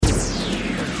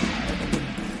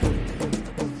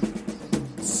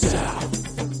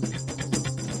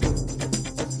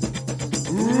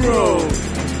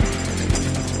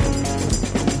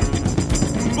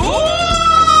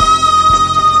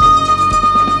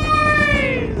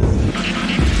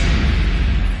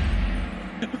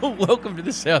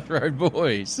the South Road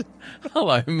Boys.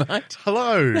 Hello, mate.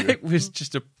 Hello. It was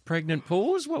just a pregnant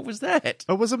pause. What was that?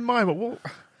 It was a moment. Well,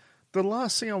 the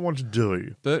last thing I want to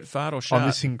do Bert, fart, or on shark?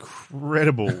 this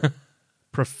incredible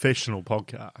professional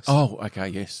podcast Oh, okay,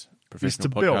 yes. is Professional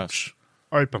to podcast. belch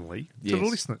openly to the Yes.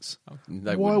 listeners.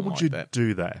 They Why wouldn't would like you that.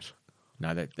 do that?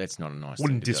 No, that's not a nice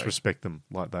Wouldn't thing to disrespect them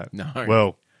like that. No.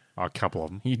 Well, a couple of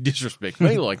them. do. You disrespect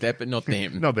me like that, but not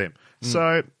them. Not them.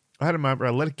 So I had a moment where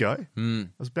I let it go. I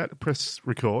was about to press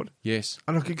record, Yes,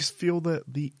 and I could just feel the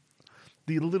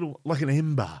little, like an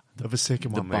ember of a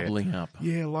second the one there. bubbling up.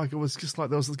 Yeah, like it was just like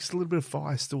there was just a little bit of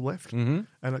fire still left, and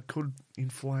it could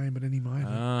inflame at any moment.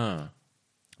 Ah,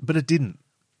 But it didn't.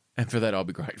 and for that I'll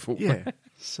be grateful. Yeah.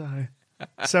 so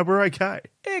we're okay.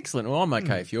 Excellent. Well, I'm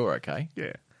okay if you're okay.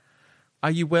 Yeah. Are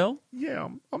you well? Yeah,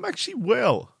 I'm actually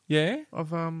well. Yeah?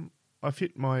 I've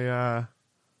hit my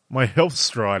my health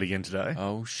stride again today.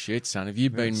 Oh, shit, son. Have you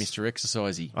been Yes. Mr.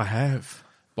 Exercisey? I have.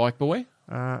 Bike boy?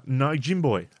 No, gym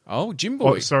boy. Oh, gym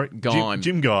boy. Oh, sorry. Gime.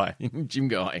 Gym guy. Gym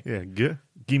guy. Yeah,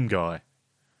 gym guy.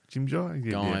 Gym guy?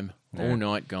 Yeah, Gime. yeah. All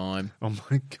night gime. Oh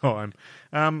my God.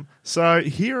 So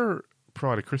here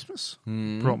prior to Christmas,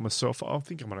 brought myself, I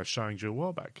think I might have shown you a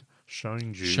while back.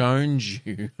 Shown you. Shown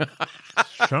you.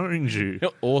 Shown you.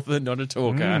 Author, not a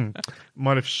talker.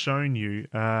 Might have shown you,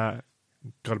 got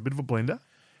a bit of a blender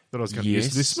that I was going to use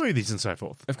for Yes. the smoothies and so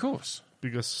forth. Of course.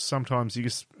 Because sometimes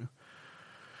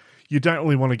you don't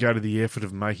really want to go to the effort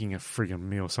of making a friggin'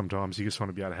 meal. Sometimes you just want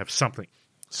to be able to have something.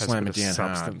 Has Slam a it bit of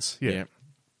down substance. hard. Yeah.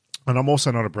 And I'm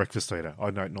also not a breakfast eater.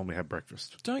 I don't normally have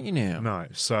breakfast. Don't you now? No.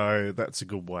 So that's a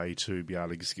good way to be able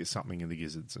to just get something in the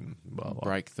gizzards and blah, blah.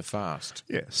 Break the fast.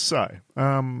 Yeah. So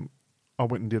I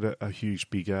went and did a huge,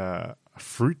 big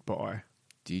fruit buy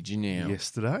Did you now?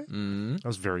 yesterday. That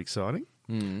was very exciting.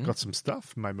 Got some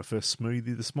stuff. Made my first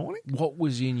smoothie this morning. What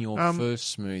was in your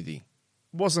first smoothie?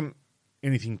 Wasn't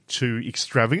anything too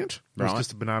extravagant. It was Right.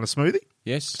 just a banana smoothie.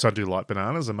 Yes? So I do like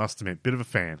bananas, I must admit. Bit of a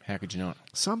fan. How could you not?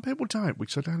 Some people don't,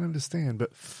 which I don't understand.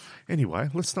 But anyway,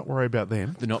 let's not worry about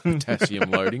them. They're not potassium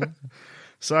loading.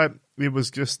 So it was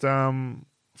just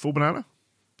full banana.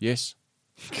 Yes.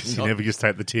 Because you never just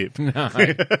take the tip. No.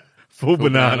 Full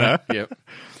banana. Yep.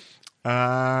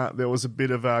 There was a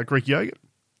bit of Greek yogurt,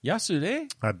 Yasu there?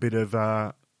 a bit of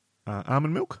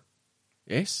almond milk,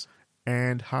 Yes.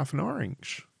 and half an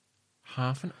orange.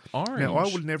 Half an orange. Now, I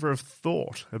would never have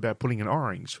thought about putting an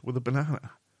orange with a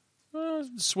banana.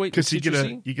 Sweet and Because you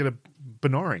citrusy. get a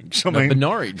banorange. I No, mean,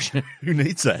 Banana. who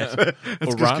needs that?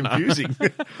 It's Or just rana. confusing.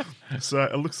 So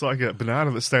it looks like a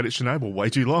banana that stayed at Chernobyl way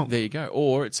too long. There you go.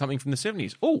 Or it's something from the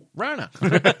 70s. Oh, Rana.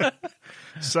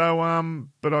 So,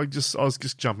 but I was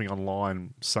just jumping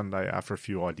online Sunday after a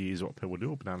few ideas of what people do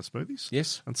with banana smoothies.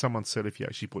 Yes. And someone said if you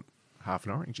actually put half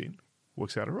an orange in,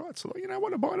 works out all right. So, you know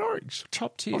what? I'll buy an orange.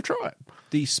 Top tip. I'll try it.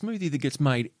 The smoothie that gets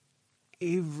made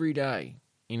every day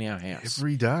in our house.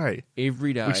 Every day.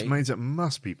 Every day. Which means it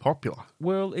must be popular.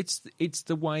 Well, it's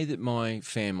the way that my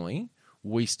family,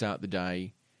 we start the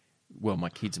day, well, my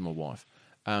kids and my wife,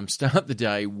 start the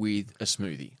day with a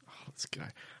smoothie. Oh, let's go.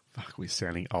 Fuck, we're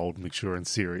sounding old, mature, and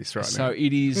serious right So now.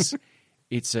 it is,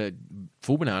 it's a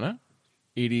full banana.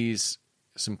 It is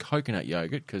some coconut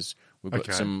yogurt because we've got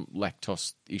Okay. some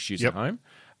lactose issues Yep. at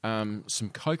home. Some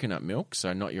coconut milk,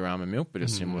 so not your almond milk, but a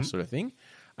Mm-hmm. similar sort of thing.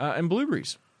 And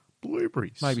blueberries.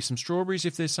 Blueberries. Maybe some strawberries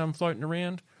if there's some floating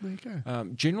around. There you go.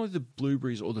 Generally, the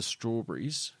blueberries or the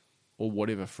strawberries or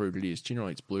whatever fruit it is,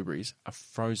 generally it's blueberries, are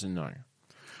frozen though.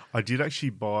 I did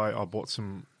actually I bought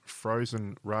some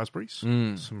frozen raspberries,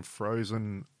 some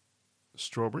frozen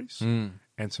strawberries, and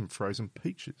some frozen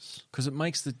peaches. Because it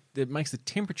makes the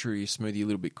temperature of your smoothie a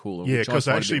little bit cooler. Yeah, which because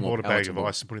I find actually bit more bought a bag of palatable.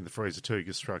 ice and put it in the freezer too.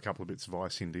 Just throw a couple of bits of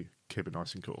ice in to keep it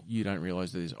nice and cool. You don't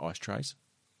realise that there's ice trays?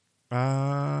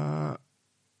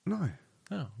 No.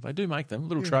 Oh, they do make them,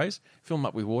 little trays, fill them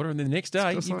up with water, and then the next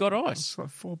day It's you've like- got ice. It's like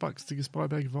 $4 to just buy a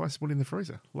bag of ice and put it in the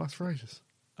freezer. Last for ages.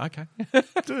 Okay.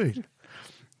 Dude.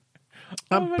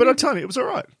 Oh, But I tell you, it was all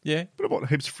right. Yeah. But I bought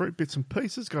heaps of fruit, bits and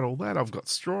pieces, got all that. I've got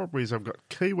strawberries, I've got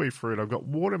kiwi fruit, I've got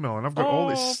watermelon, I've got all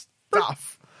this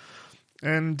stuff.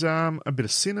 And a bit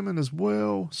of cinnamon as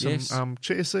well, some Yes.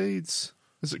 chia seeds.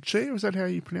 Is it chia? Is that how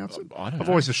you pronounce it? I don't I've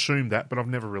know. always assumed that, but I've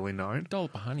never really known.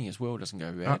 Dollop of honey as well doesn't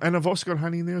go bad. And I've also got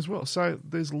honey in there as well. So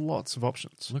there's lots of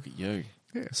options. Look at you.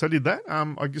 Yeah, so I did that.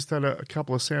 I just had a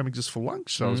couple of sandwiches for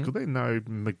lunch, so it was good there. No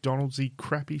McDonald's-y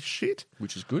crappy shit.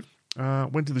 Which is good.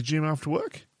 Went to the gym after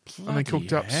work. And Bloody they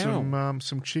cooked up hell.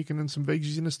 some chicken and some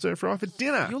veggies in a stir fry for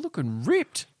dinner. You're looking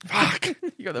ripped. Fuck.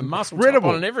 You got the muscle top Incredible.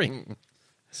 on and everything.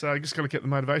 So I just got to keep the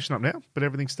motivation up now. But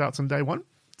everything starts on day one.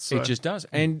 So, It just does.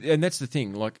 And that's the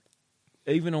thing. Like,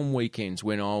 even on weekends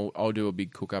when I'll do a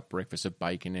big cook-up breakfast of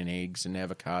bacon and eggs and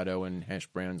avocado and hash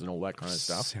browns and all that kind of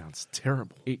stuff. Sounds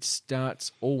terrible. It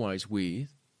starts always with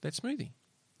that smoothie.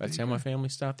 That's how my family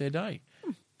start their day.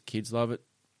 Kids love it.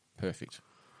 Perfect.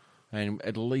 And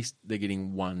at least they're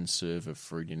getting one serve of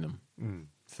fruit in them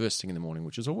first thing in the morning,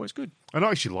 which is always good. And I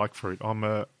actually like fruit. I'm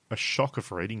a shocker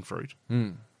for eating fruit.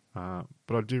 But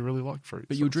I do really like fruit.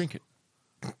 But you'll drink it.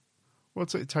 Well,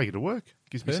 take it to work.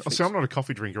 Gives me. Perfect. See, I'm not a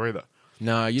coffee drinker either.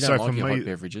 No, you don't like your hot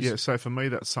beverages. Yeah, so for me,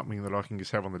 that's something that I can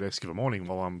just have on the desk of a morning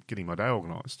while I'm getting my day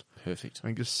organised. Perfect.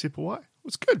 And just sip away.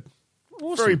 It's good.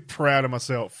 Awesome. Very proud of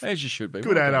myself. As you should be.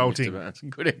 Good Well done, adulting. Mr. Barnes.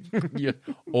 Good you're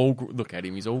all, look at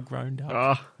him. He's all grown up.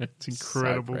 Ah, it's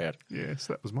incredible. So proud. Yes,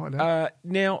 that was my day.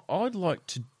 Now, I'd like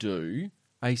to do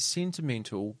a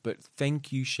sentimental but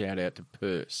thank you shout out to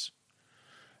Purse.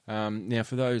 Now,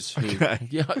 for those who... Okay.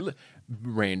 Yeah,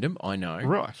 random, I know.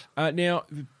 Right. Now,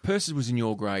 Purse was in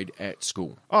your grade at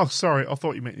school. Oh, sorry. I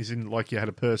thought you meant as in like you had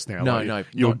a purse now. No, like no,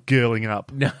 You're not- girling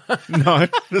up. No. No,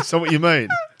 that's not what you mean.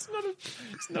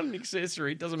 It's not an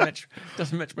accessory. It doesn't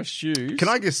match my shoes. Can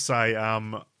I just say,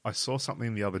 I saw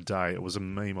something the other day. It was a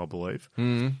meme, I believe.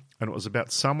 And it was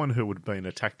about someone who had been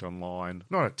attacked online.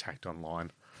 Not attacked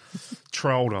online.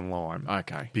 Trolled online.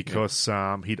 Okay. Because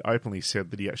he'd openly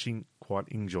said that he actually quite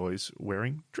enjoys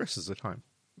wearing dresses at home.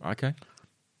 Okay.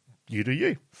 You do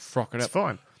you. Frock it It's up.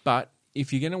 fine. But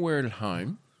if you're going to wear it at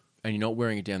home and you're not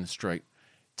wearing it down the street,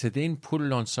 to then put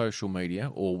it on social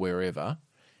media or wherever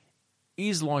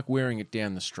is like wearing it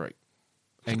down the street.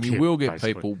 And you Yeah, will get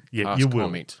basically. people Yeah, ask you will.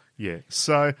 comment. Yeah.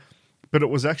 So, but it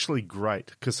was actually great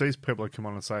because these people would come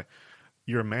on and say,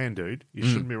 "You're a man, dude. You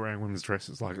shouldn't be wearing women's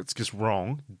dresses. Like, it's just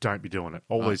wrong. Don't be doing it."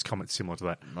 All these comments similar to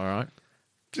that. All right.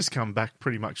 Just come back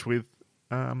pretty much with,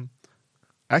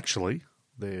 actually,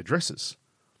 they're dresses.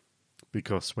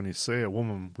 Because when you see a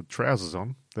woman with trousers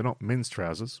on, they're not men's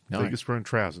trousers. No. They're just wearing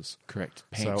trousers. Correct.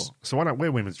 Pants. So I don't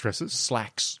wear women's dresses.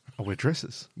 Slacks. I wear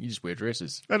dresses. You just wear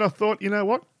dresses. And I thought, you know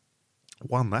what?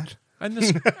 Won that. And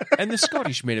the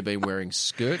Scottish men have been wearing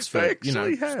skirts for They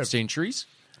actually have. centuries.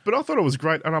 But I thought it was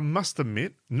great, and I must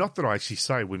admit, not that I actually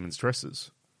say women's dresses,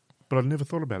 but I'd never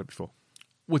thought about it before.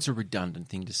 Well, it's a redundant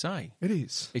thing to say. It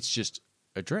is. It's just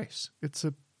a dress. It's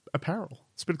a apparel.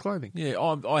 It's a bit of clothing. Yeah,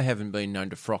 I haven't been known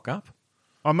to frock up.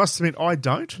 I must admit, I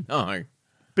don't. No.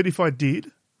 But if I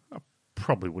did, I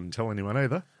probably wouldn't tell anyone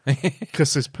either.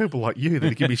 Because there's people like you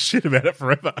that give me shit about it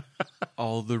forever.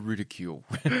 Oh, the ridicule.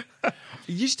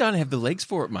 You just don't have the legs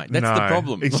for it, mate. That's No, the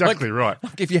problem. exactly right.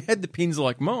 Like if you had the pins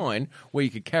like mine, where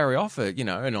you could carry off a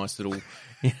nice little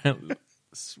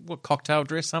cocktail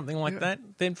dress, something like that,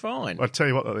 then fine. I tell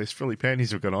you what, though, these frilly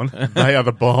panties we've got on, they are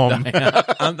the bomb.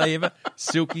 Aren't they ever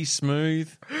silky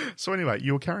smooth? So anyway,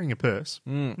 you were carrying a purse.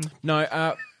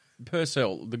 No,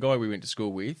 Purcell, the guy we went to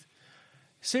school with,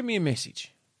 sent me a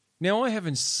message. Now, I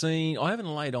haven't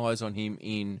laid eyes on him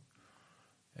in,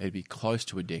 it'd be close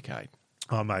to a decade.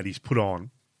 Oh, mate, he's put on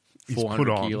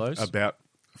 400 kilos? about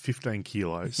 15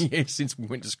 kilos. Yeah, since we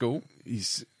went to school.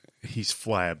 He's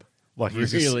flab. Like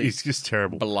Really? he's just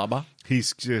terrible. Blubber.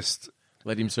 He's just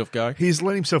Let himself go. he's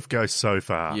let himself go so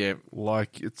far. Yeah.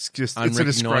 Like it's a disgrace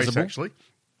Unrecognisable. actually.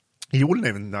 You wouldn't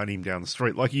even know him down the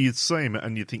street. Like you'd see him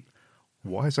and you'd think,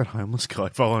 why is that homeless guy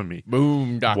following me?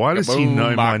 Boom, duck, Why does he boom,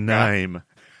 know my bucka. name?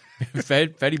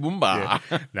 Fatty Boomba.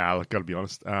 Yeah. No, I've got to be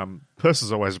honest. Perce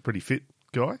is always a pretty fit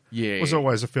guy. Yeah. Was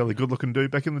always a fairly good looking dude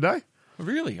back in the day.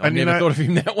 Really? I And you never know- thought of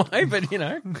him that way, but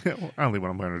Well, only when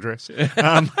I'm wearing a dress.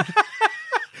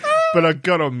 But I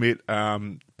got to admit,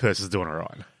 Perce is doing all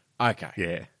right. Okay.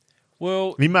 Yeah.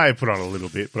 Well, He may have put on a little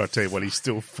bit, but I tell you what, he's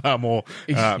still far more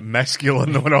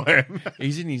masculine than what I am.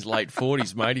 he's in his late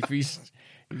 40s, mate. If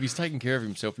he's taking care of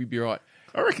himself, he'd be right.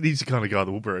 I reckon he's the kind of guy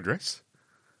that will wear a dress.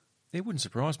 It wouldn't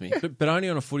surprise me, but only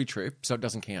on a footy trip, so it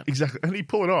doesn't count. Exactly. And he'd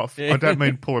pull it off. I don't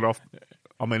mean pull it off.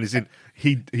 I mean, as in,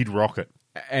 he'd rock it.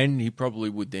 And he probably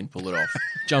would then pull it off.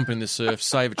 Jump in the surf,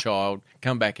 save a child,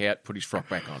 come back out, put his frock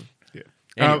back on. Yeah.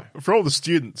 Anyway. For all the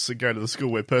students that go to the school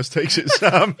where Perce teaches,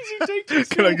 can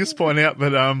I just point out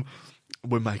that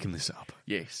we're making this up?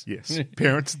 Yes. Yes.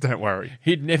 Parents, don't worry.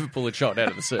 He'd never pull a shot out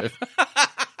of the surf.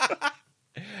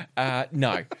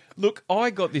 No. Look, I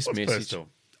got this What's Perce message. doing?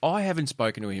 I haven't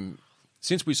spoken to him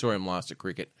since we saw him last at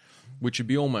cricket, which would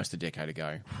be almost a decade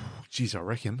ago. Jeez, I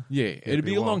reckon. Yeah, it'd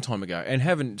be a while. long time ago, and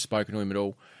haven't spoken to him at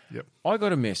all. Yep. I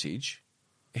got a message.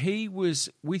 He was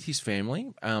with his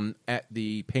family at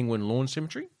the Penguin Lawn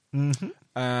Cemetery,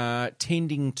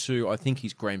 tending to, I think,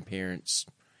 his grandparents'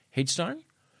 headstone,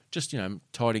 just,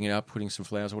 tidying it up, putting some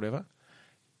flowers or whatever.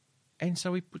 And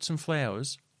so he put some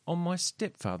flowers on my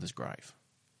stepfather's grave.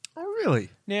 Oh, Really?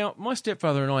 Now, my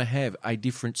stepfather and I have a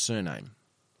different surname.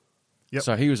 Yep.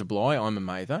 So he was a Bligh, I'm a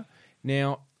Mather.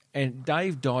 Now, and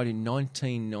Dave died in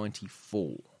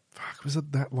 1994. Fuck, was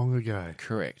it that long ago?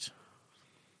 Correct.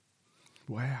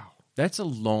 Wow. That's a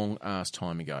long-ass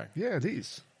time ago. Yeah, it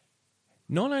is.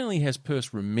 Not only has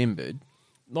Perce remembered,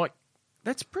 like,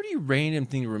 that's a pretty random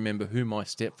thing to remember who my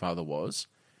stepfather was,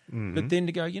 but then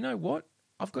to go, you know what?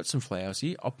 I've got some flowers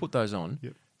here. I'll put those on,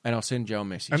 and I'll send Joe a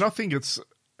message. And I think it's...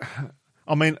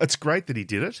 I mean, it's great that he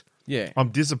did it. Yeah. I'm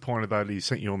disappointed, though, that he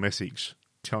sent you a message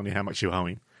telling you how much you owe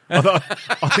him.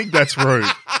 I think that's rude.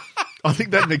 I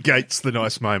think that negates the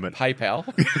nice moment. PayPal.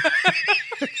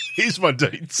 Here's my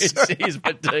deets. Here's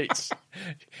my deets.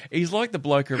 He's like the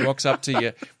bloke who rocks up to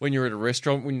you when you're at a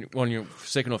restaurant when on your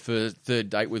second or third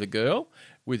date with a girl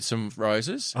with some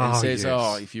roses and says, yes.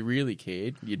 "Oh, if you really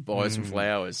cared, you'd buy some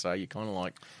flowers." So you're kind of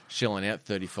like shelling out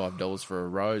 $35 for a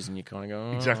rose, and you kind of go,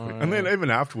 "Oh, Exactly. And then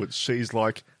even afterwards, she's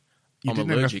like, you I'm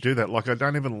didn't even have to allergic. do that. Like, I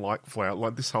don't even like flower.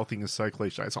 Like, this whole thing is so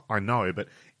cliche. It's, I know, but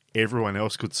everyone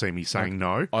else could see me saying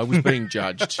no. I was being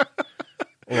judged."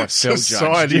 Or I felt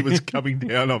Society judged. was coming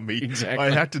down on me. Exactly. I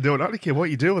had to do it. I don't care what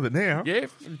you do with it now. Yeah,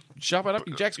 shove it up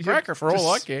your Jack's cracker for all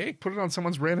I Just care. Put it on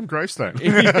someone's random gravestone.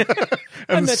 And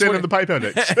and that's send what them the PayPal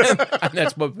next. and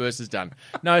that's what Perce has done.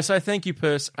 No, so thank you,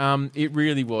 Perce. It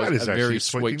really was That is a actually very a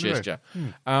sweet sweet thing to do.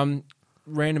 gesture.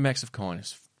 Random acts of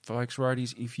kindness. Folks,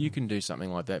 roadies, if you can do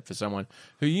something like that for someone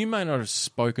who you may not have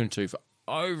spoken to for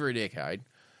over a decade,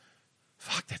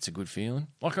 fuck, that's a good feeling.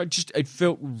 Like, it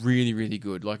felt really, really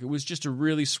good. Like, it was just a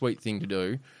really sweet thing to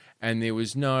do. And there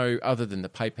was no, other than the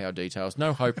PayPal details,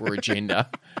 no hope or agenda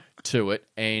to it.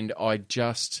 And I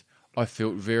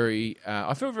felt very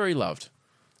loved.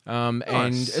 And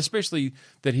Nice. especially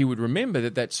that he would remember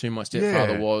that that's who my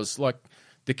stepfather was. Like,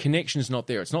 the connection's not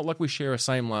there. It's not like we share a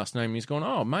same last name. And he's gone,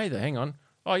 "Oh, Mather, hang on.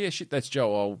 Oh, yeah, shit, that's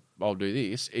Joe. I'll do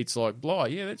this." It's like, Bligh,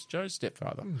 yeah, that's Joe's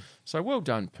stepfather. So well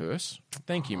done, Perce.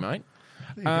 Thank you, mate.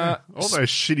 All those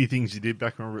shitty things you did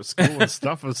back when we were at school and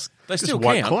stuff was They just still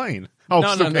white count. clean. Oh,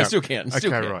 No, still they count. still count.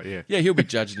 Still Okay, count. right, yeah. Yeah, he'll be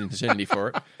judged in eternity for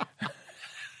it.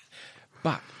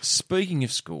 But speaking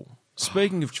of school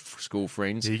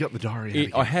friends, Yeah, you got the diary. out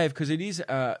I again. have, because it is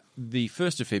the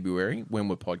 1st of February when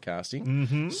we're podcasting.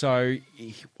 Mm-hmm. So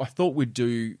I thought we'd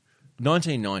do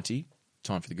 1990,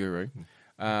 Time for the Guru,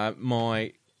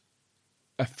 my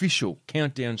official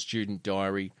Countdown Student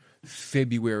Diary,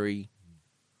 February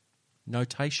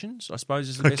notations, I suppose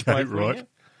is the best way of putting right.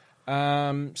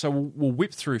 it. So we'll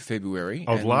whip through February.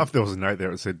 I would and laugh if there was a note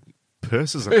there that said,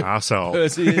 Perce is an arsehole.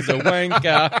 Percy is a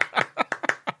wanker.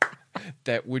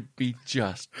 That would be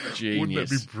just genius. Wouldn't that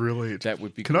be brilliant? That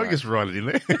would be Can great. I just write it in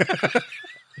there?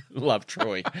 Love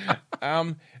Troy.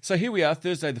 So here we are,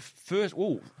 Thursday the 1st.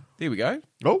 Oh, there we go.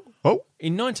 Oh,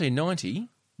 In 1990,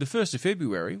 the 1st of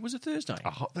February was a Thursday.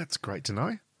 oh, that's great to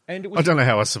know. And it I was. don't know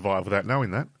how I survived without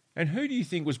knowing that. And who do you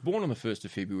think was born on the 1st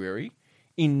of February?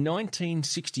 In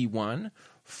 1961,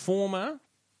 former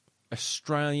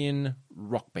Australian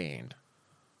rock band.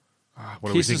 What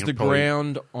are we Kisses thinking? the Probably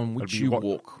ground on which it'd be you what,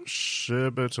 walk.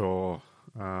 Sherbet or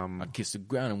I kiss the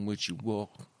ground on which you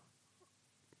walk.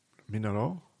 Midnight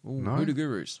Oil? Ooh, No. Hoodoo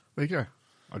Gurus. There you go.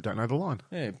 I don't know the line.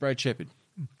 Yeah, Brad Shepard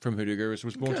from Hoodoo Gurus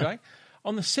was born today.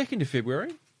 On the 2nd of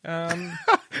February,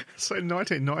 So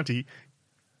 1990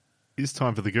 is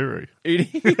Time for the Guru. it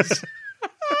is.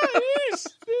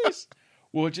 Yes.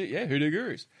 Well, yeah, Hoodoo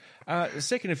Gurus. The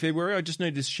 2nd of February, I just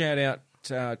need to shout out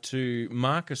to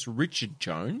Marcus Richard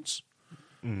Jones,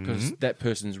 because that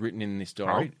person's written in this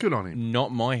diary. Oh, good on him.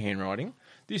 Not my handwriting.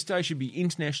 This day should be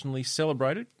internationally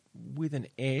celebrated with an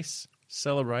S.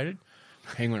 Celebrated.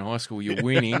 Penguin High School, you're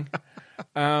winning.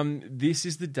 This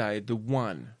is the day, the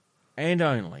one and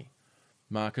only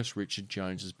Marcus Richard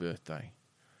Jones's birthday,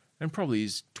 and probably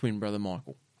his twin brother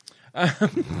Michael,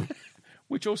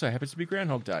 which also happens to be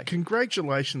Groundhog Day.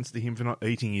 Congratulations to him for not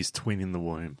eating his twin in the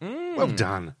womb. Well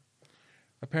done.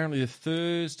 Apparently, the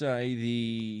Thursday,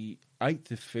 the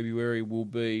 8th of February, will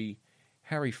be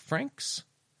Harry Franks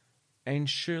and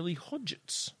Shirley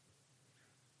Hodgetts.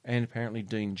 And apparently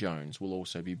Dean Jones will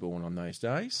also be born on those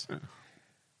days.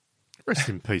 Rest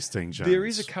in peace, Dean Jones. There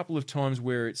is a couple of times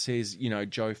where it says,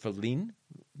 Joe for Lynn,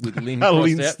 with Lynn Oh, crossed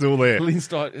Lynn's out. still there. Lynn's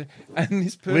and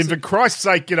this person... Lynn, for Christ's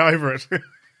sake, get over it.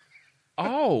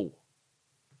 Oh,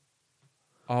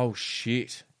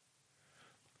 shit.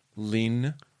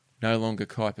 Lynn, no longer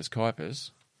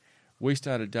Kuipers. We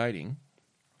started dating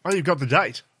Oh, you've got the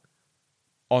date.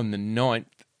 on the 9th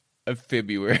of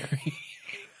February.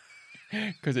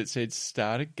 Because it said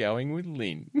started going with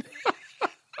Lynn.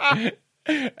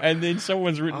 And then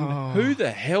someone's written, who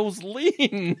the hell's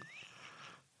Lynn?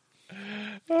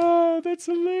 Oh, that's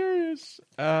hilarious.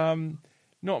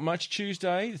 Not much.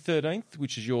 Tuesday, the 13th,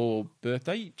 which is your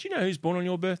birthday. Do you know who's born on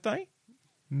your birthday?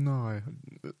 No, I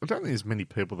don't think there's many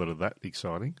people that are that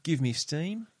exciting. Give me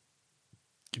steam.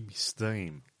 Give me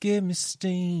steam. Give me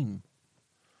steam.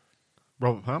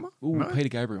 Robert Palmer? Ooh, No? Peter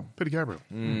Gabriel. Peter Gabriel.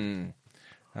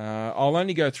 I'll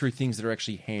only go through things that are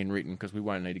actually handwritten because we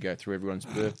won't need to go through everyone's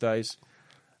birthdays.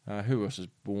 Who else is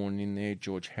born in there?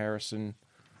 George Harrison,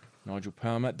 Nigel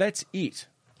Palmer. That's it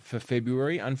for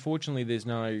February. Unfortunately, there's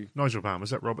no... Nigel Palmer, is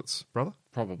that Robert's brother?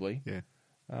 Probably. Yeah.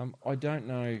 I don't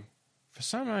know. For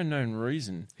some unknown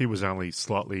reason... He was only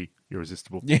slightly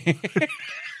irresistible. Yeah.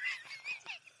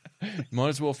 Might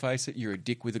as well face it, you're a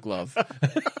dick with a glove.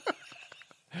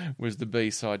 Was the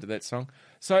B-side to that song.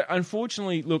 So,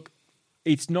 unfortunately, look,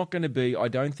 it's not going to be... I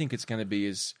don't think it's going to be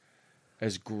as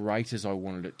great as I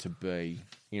wanted it to be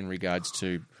in regards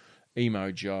to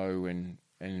Emo Joe and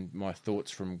my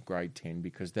thoughts from grade 10,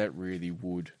 because that really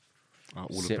would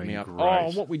set me up. Great.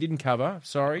 Oh, what we didn't cover,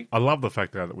 sorry. I love the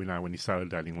fact that we know when you started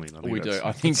dating Lynn. We do.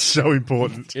 I think it's so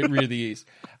important. It really is.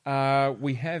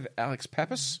 We have Alex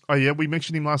Pappas. Oh, yeah, we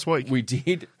mentioned him last week. We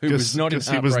did, who was not in he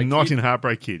Heartbreak was not Kid. in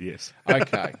Heartbreak Kid, yes.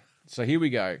 Okay, so here we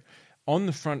go. On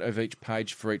the front of each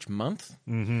page for each month,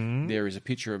 there is a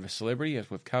picture of a celebrity,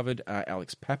 as we've covered,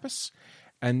 Alex Pappas.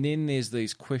 And then there's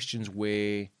these questions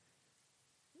where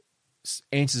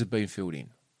answers have been filled in.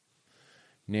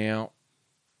 Now,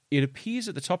 it appears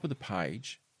at the top of the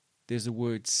page, there's the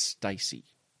word Stacey.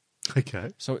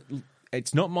 Okay. So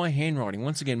it's not my handwriting.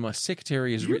 Once again, my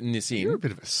secretary has written this in. You're a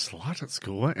bit of a slut at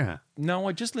school, aren't you? No,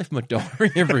 I just left my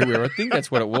diary everywhere. I think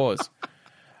that's what it was.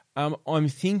 I'm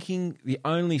thinking the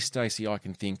only Stacey I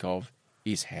can think of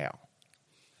is Hal.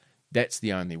 That's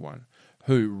the only one.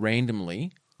 Who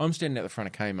randomly, I'm standing at the front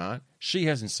of Kmart. She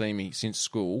hasn't seen me since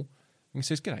school. And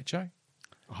says, "G'day, Joe."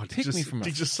 Oh, Pick me from a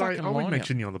did you say, fucking we lineup.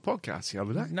 mentioned you on the podcast the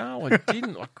other day? No, I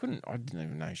didn't. I couldn't. I didn't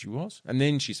even know who she was. And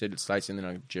then she said it's Stacey, and then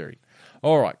I Jerry.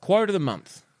 All right, quote of the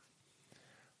month.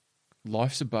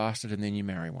 Life's a bastard, and then you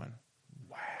marry one.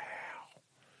 Wow.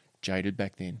 Jaded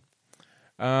back then.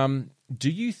 Do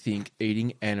you think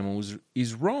eating animals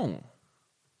is wrong?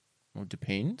 Well, it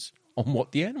depends on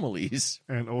what the animal is.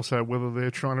 And also whether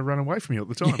they're trying to run away from you at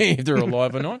the time. Yeah, if they're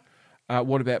alive or not.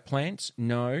 What about plants?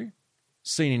 No.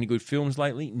 Seen any good films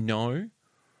lately? No.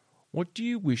 What do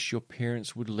you wish your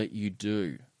parents would let you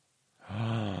do?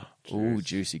 Oh,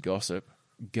 juicy gossip.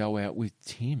 Go out with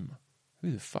Tim. Who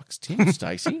the fuck's Tim,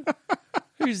 Stacey?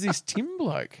 Who's this Tim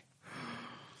bloke?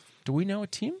 Do we know a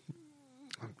Tim?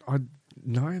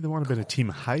 No, there might have been a Tim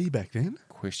Hay back then.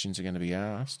 Questions are going to be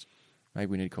asked.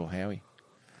 Maybe we need to call Howie.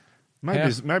 Maybe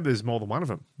there's more than one of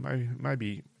them.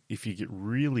 Maybe if you get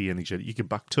really energetic, you could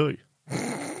buck two.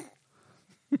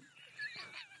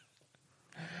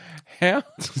 How?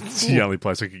 It's the only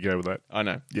place I could go with that. I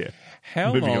know. Yeah.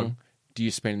 How Moving long on. do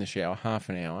you spend in the shower? Half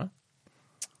an hour.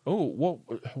 Oh,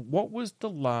 what was the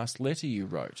last letter you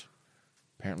wrote?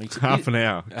 Apparently it's Half an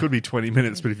hour. Could be 20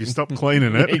 minutes, but if you stop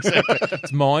cleaning it. Exactly.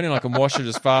 It's mine and I can wash it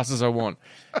as fast as I want.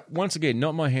 Once again,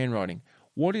 not my handwriting.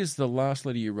 What is the last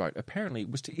letter you wrote? Apparently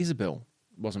it was to Isabel.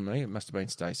 It wasn't me. It must have been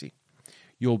Stacey.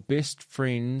 Your best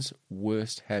friend's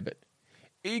worst habit.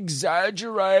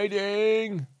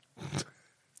 Exaggerating.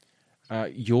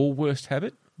 Your worst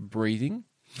habit? Breathing.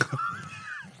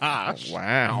 Harsh.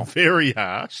 Wow. Very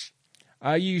harsh.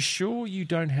 Are you sure you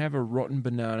don't have a rotten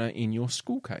banana in your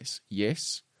school case?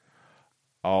 Yes.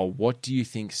 Oh, what do you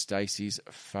think Stacey's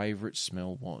favourite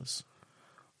smell was?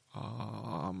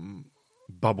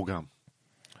 Bubblegum.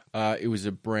 It was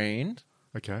a brand.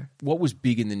 Okay. What was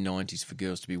big in the 90s for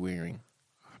girls to be wearing?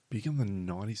 Big in the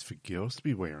 90s for girls to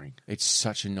be wearing. It's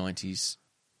such a 90s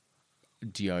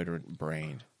deodorant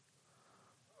brand.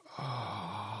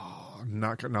 Oh,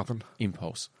 no, got nothing.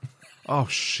 Impulse. Oh,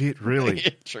 shit,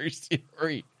 really? True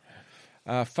story.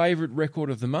 Favourite record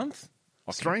of the month?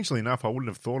 Strangely enough, I wouldn't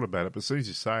have thought about it, but as soon as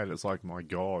you say it, it's like, my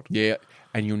God. Yeah,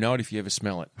 and you'll know it if you ever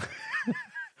smell it.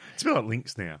 It's a bit like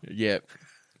Lynx now. Yeah.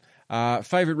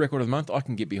 Favourite record of the month? I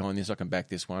can get behind this. I can back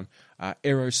this one.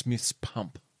 Aerosmith's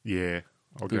Pump. Yeah,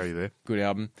 I'll go you there. Good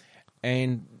album.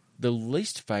 And the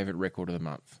least favourite record of the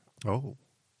month? Oh.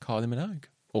 Kylie Minogue.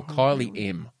 Or Kylie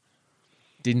M.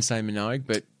 Didn't say Minogue,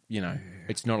 but, you know,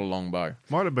 it's not a long bow.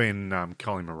 Might have been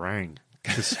Kylie Meringue.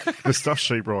 Because the stuff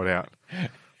she brought out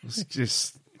was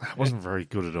just... It wasn't very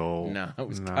good at all. No, it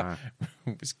was,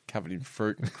 it was covered in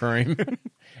fruit and cream.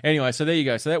 Anyway, so there you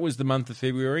go. So that was the month of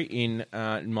February in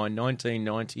my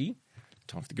 1990,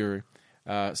 time for the guru,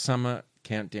 summer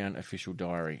countdown official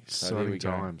diary. So there we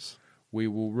go. Times. We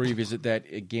will revisit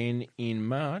that again in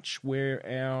March, where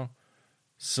our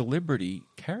celebrity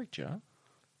character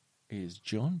is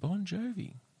John Bon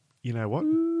Jovi. You know what?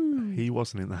 He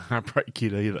wasn't in the Heartbreak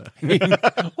Kid either.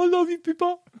 I love you,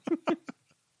 Pippa.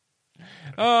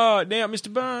 Now,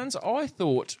 Mr. Barnes, I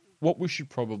thought what we should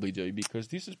probably do, because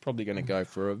this is probably going to go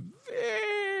for a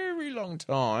very long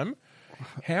time,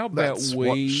 how about That's we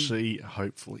what she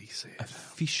hopefully said.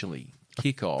 officially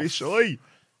kick off Officially.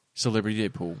 Celebrity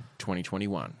Deadpool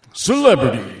 2021.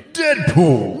 Celebrity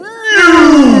Deadpool.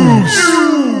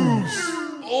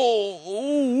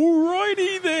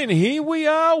 Alrighty then, here we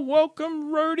are.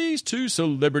 Welcome, roadies, to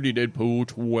Celebrity Deadpool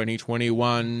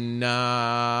 2021.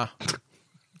 I'm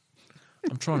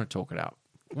trying to talk it out.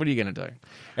 What are you going to do?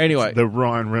 Anyway. The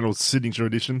Ryan Reynolds signature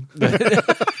edition.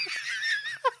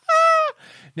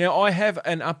 Now, I have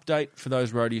an update for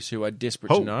those roadies who are desperate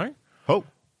to know. Oh.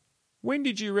 When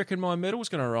did you reckon my medal was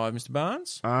going to arrive, Mr.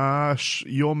 Barnes?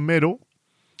 Your medal.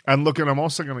 And look, and I'm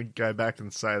also going to go back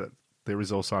and say that there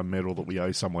is also a medal that we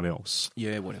owe someone else.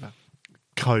 Yeah, whatever.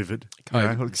 COVID.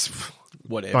 COVID. You know,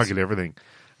 Whatever. Buggered everything.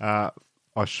 I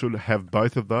should have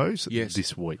both of those Yes.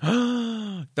 this week.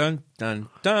 Dun, dun,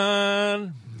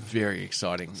 dun. Very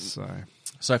exciting.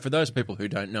 So for those people who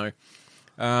don't know,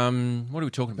 what are we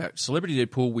talking about? Celebrity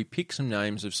Deadpool, we pick some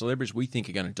names of celebrities we think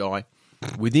are going to die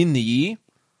within the year.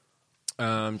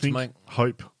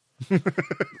 Hope.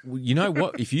 You know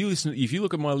what? If you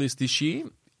look at my list this year,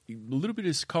 a little bit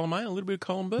of column A, a little bit of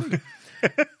column B.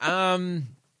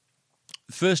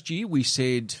 First year, we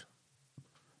said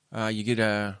you get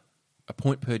a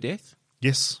point per death.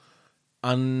 Yes.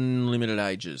 Unlimited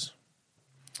ages.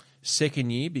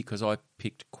 Second year, because I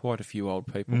picked quite a few old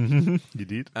people. Mm-hmm. You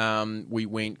did. We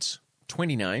went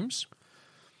 20 names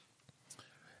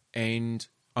and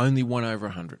only one over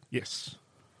 100. Yes.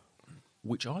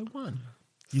 Which I won.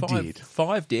 You did.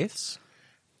 5 deaths.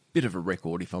 Bit of a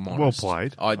record, if I'm honest. Well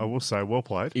played. I will say well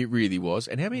played. It really was.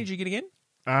 And how many did you get again?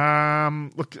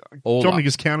 Look, All John up.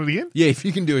 Just count it again. Yeah, if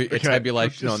you can do a Okay,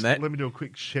 tabulation just on that. Let me do a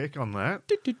quick check on that.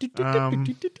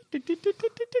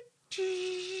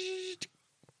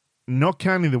 Not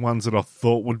counting the ones that I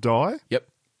thought would die. Yep.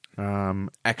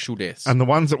 Actual deaths. And the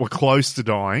ones that were close to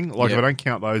dying, like Yep. I don't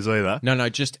count those either. No,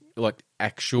 just like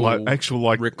actual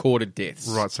recorded deaths.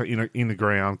 Right, so in the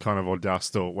ground, kind of, or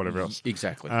dust or whatever else.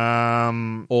 Exactly.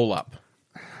 Um, All up.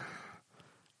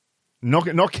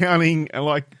 not counting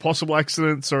like possible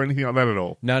accidents or anything like that at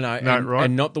all. No, right.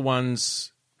 and not the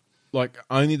ones, like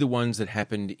only the ones that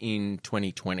happened in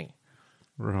 2020.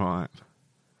 Right.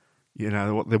 You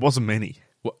know, there wasn't many.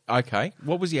 Well, okay,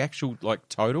 what was the actual like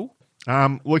total?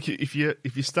 Look, if you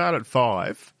start at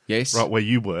 5, Yes, right where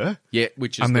you were, yeah,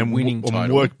 which is and the then winning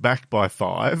total. work back by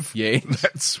 5, Yeah.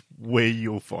 that's where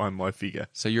you'll find my figure.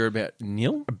 So you're about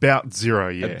nil. About 0,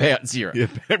 yeah. About 0. Yeah,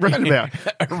 right about.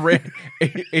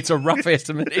 It's a rough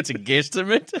estimate. It's a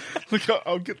guesstimate. Look,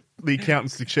 I'll get the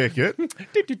accountants to check it,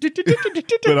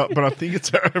 but I think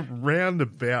it's around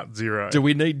about 0. Do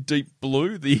we need Deep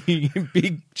Blue, the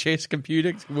big chess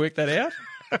computer, to work that out?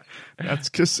 That's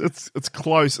because it's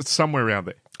close. It's somewhere around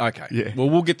there. Okay. Yeah. Well,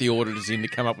 we'll get the auditors in to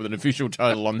come up with an official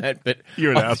total on that. But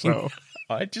You're an I think- asshole.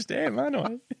 I just am, aren't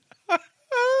I?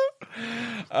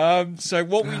 So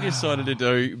what we decided to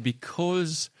do,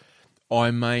 because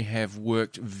I may have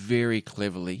worked very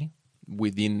cleverly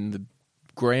within the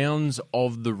grounds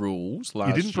of the rules last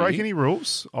year. You didn't break any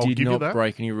rules. I'll Did give you not that.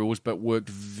 break any rules, but worked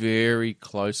very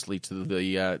closely to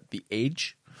the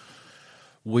edge.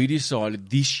 We decided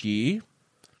this year,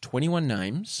 21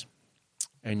 names,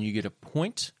 and you get a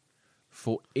point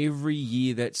for every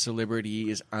year that celebrity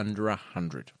is under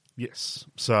 100. Yes.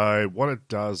 So what it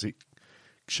does, it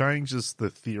changes the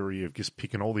theory of just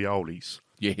picking all the oldies.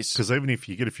 Yes. Because even if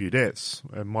you get a few deaths,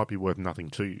 it might be worth nothing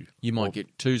to you. You might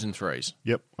get 2s and 3s.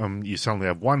 Yep. You suddenly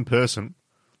have one person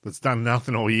that's done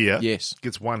nothing all year. Yes.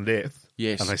 Gets one death.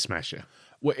 Yes. And they smash you.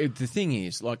 Well, the thing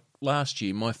is, like last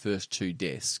year, my first 2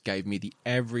 deaths gave me the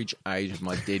average age of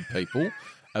my dead people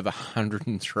of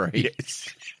 103. Yes.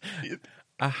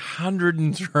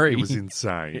 103. It was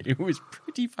insane. It was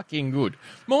pretty fucking good.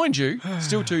 Mind you,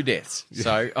 still 2 deaths.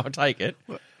 So I'll take it.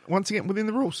 Once again, within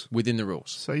the rules. Within the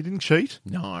rules. So you didn't cheat.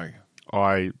 No.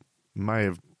 I may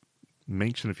have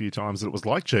mentioned a few times that it was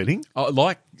like cheating.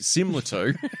 Like, similar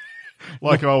to.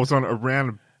 Like I was on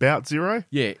around about 0.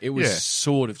 Yeah, it was Yeah.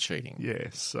 sort of cheating.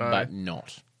 Yes. But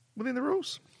not. Within the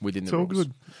rules. Within It's the all rules.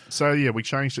 good. So, yeah, we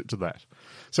changed it to that.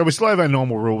 So we still have our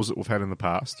normal rules that we've had in the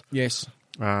past. Yes.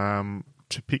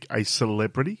 To pick a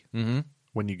celebrity,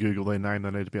 when you Google their name,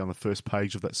 they need to be on the first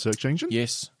page of that search engine.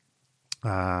 Yes.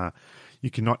 You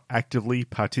cannot actively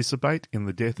participate in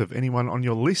the death of anyone on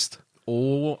your list.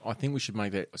 Or I think we should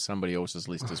make that somebody else's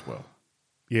list as well.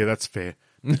 Yeah, that's fair.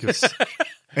 Because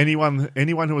anyone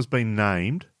who has been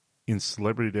named in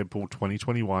Celebrity Deadpool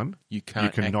 2021, You can't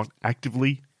you cannot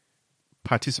actively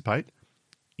participate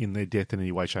in their death in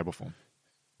any way, shape, or form.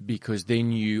 because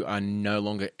then you are no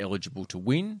longer eligible to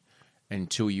win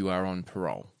until you are on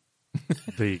parole.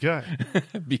 There you go.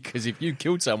 Because if you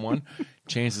killed someone,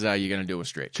 chances are you're going to do a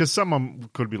stretch. Because someone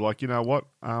could be like, you know what,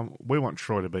 we want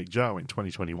Troy to beat Joe in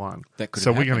 2021. That could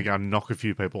so have we're going to happened. go knock a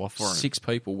few people off for him. 6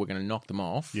 people, we're going to knock them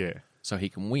off Yeah. so he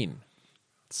can win.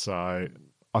 So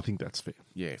I think that's fair.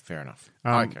 Yeah, fair enough.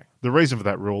 Um, Okay. The reason for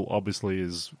that rule, obviously,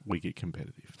 is we get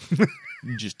competitive.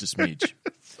 Just a smidge.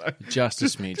 Just a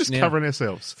smidge. Just Now, covering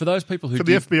ourselves. for those people who For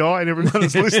the did, FBI and everyone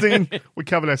that's listening, we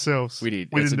covered ourselves. we did.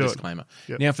 We That's didn't a do disclaimer.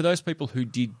 Yep. Now, for those people who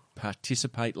did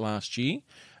participate last year,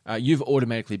 you've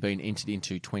automatically been entered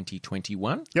into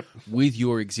 2021 Yep. with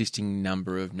your existing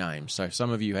number of names. So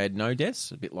some of you had no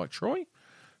deaths, a bit like Troy,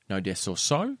 no deaths or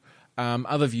so.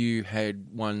 Other of you had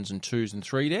 1s and 2s and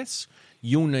 3 deaths.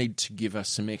 You'll need to give us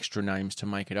some extra names to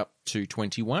make it up to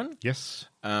 21. Yes.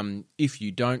 If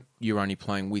you don't, you're only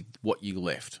playing with what you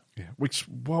left. Yeah.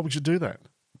 Why would you do that?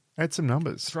 Add some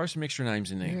numbers. Throw some extra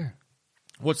names in there. Yeah.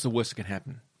 What's the worst that can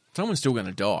happen? Someone's still going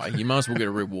to die. You might as well get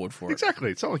a reward for it. Exactly.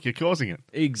 It's not like you're causing it.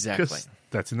 Exactly. Because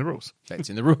that's in the rules.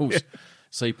 That's in the rules.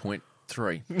 See point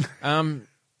 3.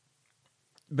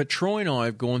 But Troy and I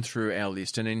have gone through our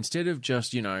list, and instead of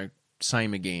just,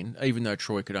 same again, even though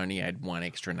Troy could only add 1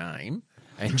 extra name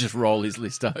and just roll his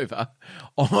list over,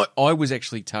 I was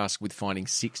actually tasked with finding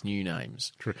 6 new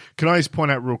names. True. Can I just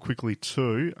point out real quickly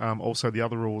too, also the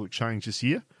other rule that changed this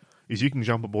year is you can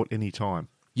jump aboard any time.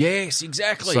 Yes,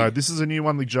 exactly. So this is a new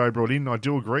one that Joe brought in. I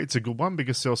do agree it's a good one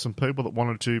because there were some people that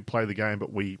wanted to play the game,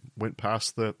 but we went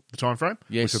past the time frame.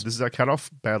 Yes. We said, this is our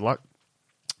cutoff. Bad luck.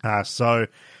 So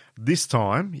this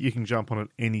time you can jump on at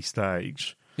any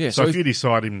stage. Yeah, So so if you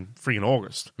decide in friggin'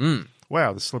 August,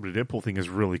 wow, the Celebrity Deadpool thing is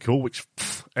really cool, which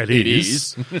it It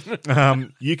is.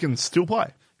 You can still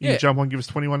play. You Yeah. can jump on and give us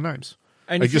 21 names.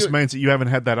 And It if just you- means that you haven't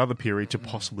had that other period to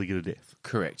possibly get a death.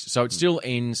 Correct. So it still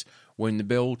ends when the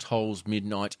bell tolls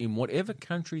midnight in whatever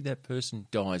country that person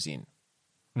dies in.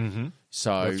 Mm-hmm.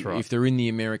 So That's right. if they're in the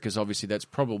Americas, obviously that's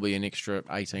probably an extra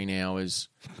 18 hours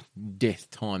death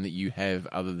time that you have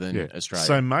other than Australia.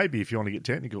 So maybe if you want to get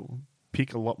technical,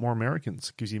 pick a lot more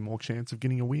Americans. Gives you more chance of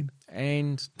getting a win.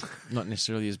 And not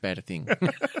necessarily as bad a thing.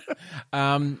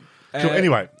 Cool.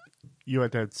 Anyway, you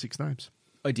had to add 6 names.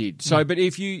 I did. So, but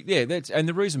if you, that's, and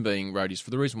the reason being, Roadies, for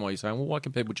the reason why you're saying, well, why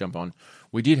can people jump on?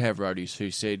 We did have Roadies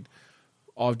who said,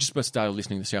 I've just started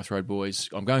listening to South Road Boys.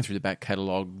 I'm going through the back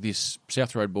catalogue. This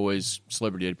South Road Boys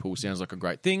Celebrity Deadpool sounds like a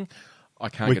great thing. I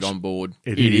can't Which get on board.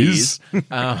 it is.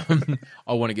 I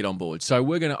want to get on board. So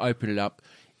we're going to open it up.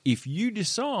 If you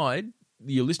decide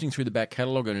you're listening through the back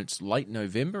catalogue and it's late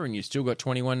November and you've still got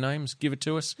 21 names, give it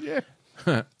to us. Yeah.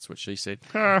 That's what she said.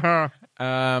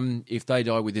 If they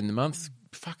die within the month,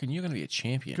 fucking, you're going to be a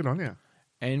champion. Good on you.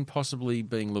 And possibly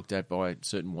being looked at by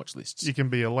certain watch lists. You can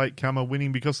be a late comer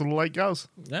winning because of the late goals.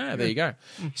 There you go.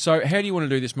 So how do you want to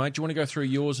do this, mate? Do you want to go through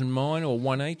yours and mine or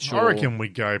one each? I Or reckon we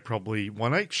go probably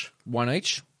 1 each. one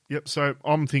each. Yep. So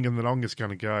I'm thinking that I'm just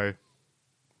going to go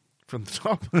from the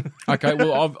top. Okay,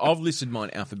 well, I've listed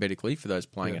mine alphabetically for those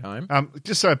playing at home.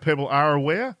 Just so people are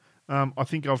aware, I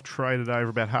think I've traded over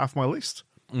about half my list,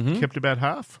 kept about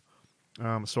half.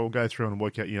 So I'll go through and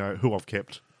work out, who I've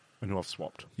kept and who I've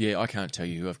swapped. Yeah, I can't tell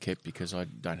you who I've kept because I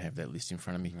don't have that list in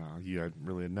front of me. You had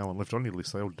really had no one left on your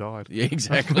list. They all died. Yeah,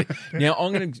 exactly. Now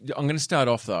I'm gonna start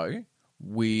off though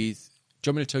with. Do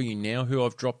you want me to tell you now who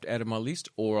I've dropped out of my list,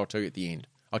 or I'll tell you at the end?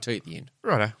 I'll tell you at the end.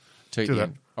 Righto. Tell you Do at the that.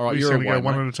 end. All right, We're you're going to away, go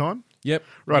one mate. at a time? Yep.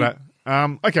 Righto.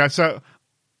 Okay, so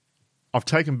I've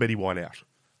taken Betty White out.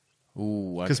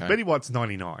 Ooh, okay. Because Betty White's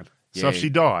 99. So if Yeah. she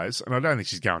dies, and I don't think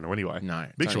she's going to anyway. No, Bitch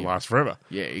don't will even- last forever.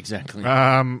 Yeah, exactly.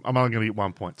 I'm only going to get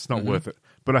 1 point. It's Mm-hmm. not worth it.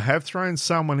 But I have thrown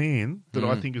someone in that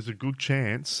I think is a good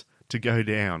chance to go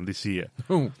down this year.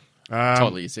 Ooh,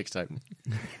 totally a sex tape.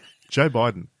 Joe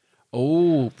Biden.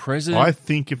 Oh, President. I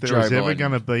think if there Joe was ever Biden.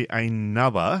 going to be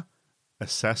another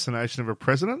assassination of a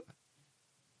president,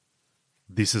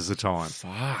 this is the time.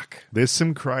 Fuck. There's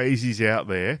some crazies out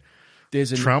there,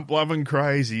 There's a Trump-loving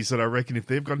crazies, that I reckon if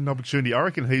they've got an opportunity, I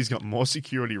reckon he's got more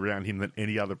security around him than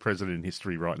any other president in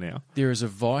history right now. There is a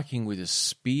Viking with a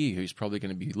spear who's probably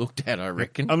going to be looked at, I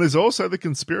reckon. And there's also the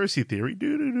conspiracy theory,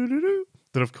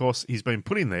 that of course he's been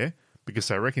put in there because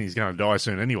they reckon he's going to die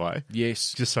soon anyway,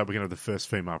 Yes, just so we're going to have the first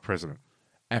female president,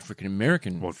 African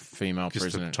American female just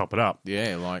president. to top it up.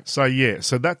 Yeah, like,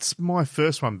 So that's my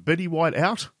first one. Betty White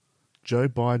out, Joe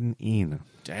Biden in.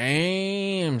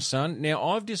 damn, son. Now,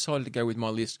 I've decided to go with my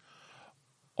list.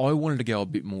 I wanted to go a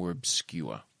bit more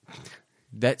obscure.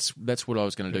 That's what I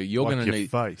was going to do. You're Like going to your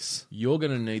need face. You're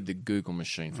going to need the Google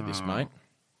machine for this, mate.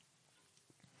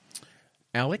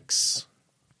 Alex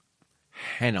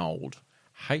Hanold.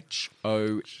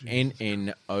 Honnold.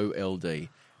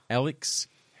 Alex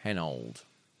Hanold.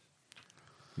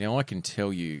 Now, I can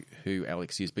tell you who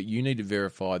Alex is, but you need to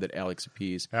verify that Alex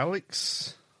appears.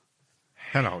 Alex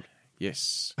Hanold.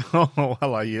 Yes. Oh,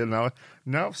 hello. Yeah, no,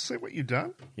 I've seen what you've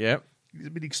done. Yep. It's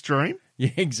a bit extreme. Yeah,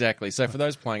 exactly. So for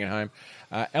those playing at home,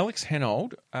 Alex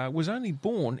Hanold was only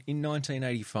born in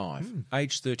 1985,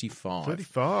 age 35.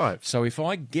 35. So if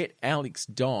I get Alex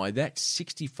die, that's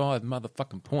 65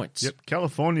 motherfucking points. Yep,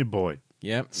 California boy.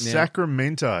 Yep. Now,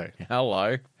 Sacramento.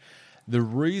 hello. The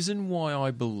reason why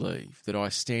I believe that I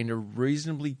stand a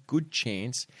reasonably good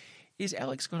chance is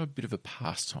Alex got a bit of a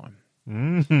pastime.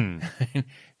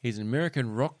 He's an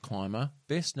American rock climber,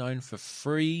 best known for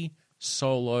free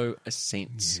solo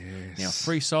ascents. Yes. Now,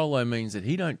 free solo means that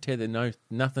he don't tether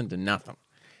nothing to nothing.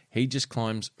 He just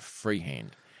climbs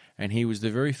freehand. And he was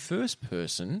the very first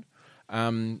person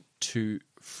to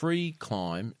free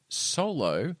climb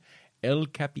solo El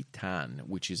Capitan,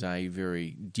 which is a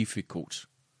very difficult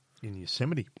In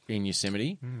Yosemite.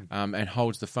 and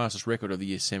holds the fastest record of the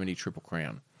Yosemite Triple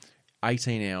Crown.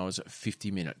 18 hours, 50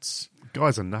 minutes.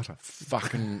 Guy's a nutter.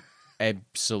 Fucking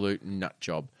absolute nut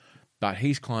job. But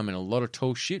he's climbing a lot of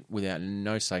tall shit without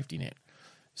no safety net.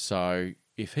 So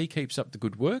if he keeps up the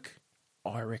good work,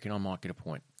 I reckon I might get a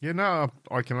point. Yeah, no,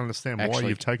 I can understand why Actually,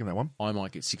 you've taken that one. I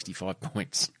might get 65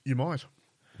 points. You might.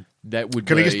 That would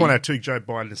Can be... I just point out too, Joe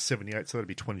Biden is 78, so that'd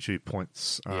be 22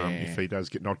 points if he does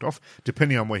get knocked off,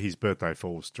 depending on where his birthday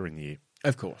falls during the year.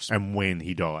 Of course. And when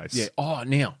he dies. Yeah. Oh,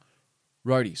 now,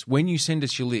 roadies, when you send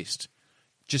us your list,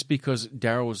 just because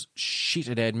Daryl's shit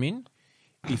at admin,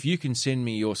 if you can send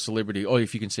me your celebrity, or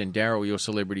if you can send Daryl your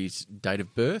celebrity's date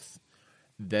of birth,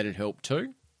 that'd help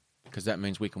too, because that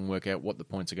means we can work out what the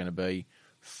points are going to be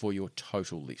for your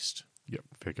total list. Yep,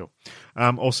 fair cool.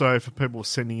 Also, for people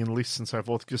sending in lists and so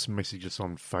forth, just message us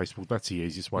on Facebook. That's the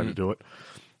easiest way to do it.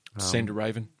 Send a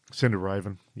raven. Send a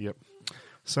raven. Yep.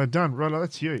 So done. Right,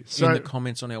 that's you. So In the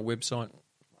comments on our website,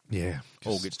 yeah,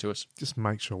 all gets to us. just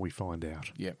make sure we find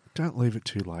out. Yep. Don't leave it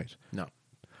too late. No.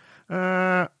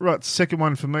 Right, second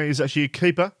one for me is actually a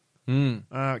keeper.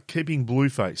 Keeping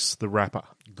Blueface, the rapper.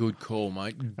 Good call,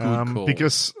 mate. Good call.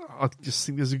 Because I just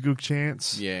think there's a good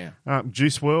chance. Yeah.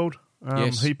 Juice WRLD,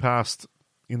 Yes. he passed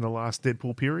in the last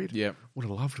Deadpool period. Yep. Would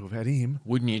have loved to have had him.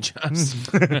 Wouldn't you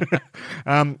just? But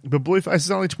Blueface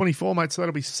is only 24, mate, so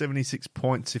that'll be 76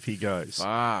 points if he goes.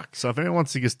 Fuck. So if anyone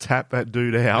wants to just tap that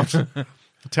dude out,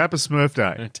 tap a Smurf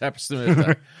Day. Taps the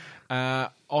birthday.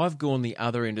 I've gone the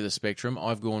other end of the spectrum.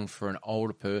 I've gone for an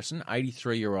older person,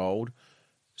 83-year-old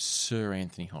Sir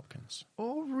Anthony Hopkins.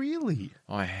 Oh, really?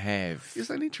 I have.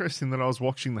 Isn't that interesting that I was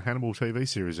watching the Hannibal TV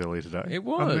series earlier today? It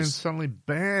was. And then suddenly,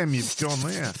 bam, you've gone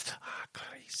there.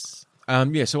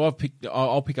 Yeah, so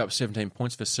I'll pick up 17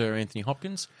 points for Sir Anthony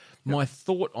Hopkins. My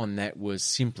thought on that was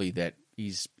simply that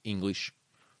he's English.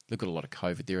 They've got a lot of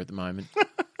COVID there at the moment.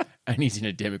 And he's in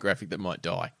a demographic that might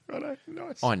die. Righto,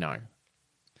 nice. I know.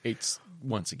 It's,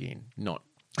 once again, not...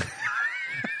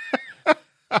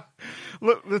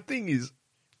 Look, the thing is,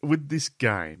 with this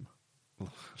game,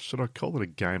 should I call it a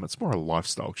game? It's more a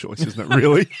lifestyle choice, isn't it,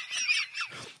 really?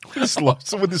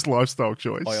 with this lifestyle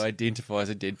choice. I identify as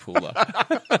a Deadpooler.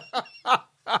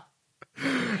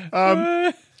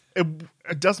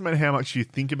 It doesn't matter how much you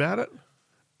think about it,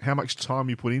 how much time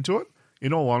you put into it.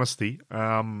 In all honesty,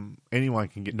 anyone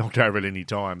can get knocked over at any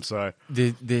time. So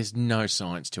There's no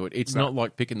science to it. It's not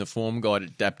like picking the form guide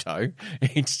at Dapto.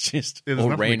 It's just, there's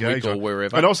or nothing to Randwick gauge or on.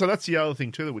 wherever. And also, that's the other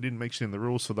thing too that we didn't mention in the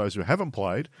rules for those who haven't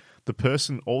played. The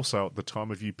person also at the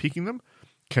time of you picking them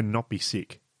cannot be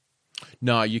sick.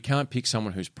 No, you can't pick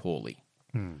someone who's poorly.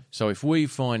 So if we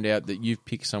find out that you've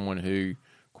picked someone who,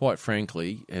 quite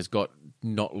frankly, has got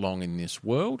not long in this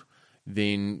world,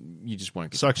 then you just won't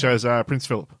get Such as Prince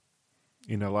Philip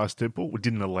in our last Deadpool. We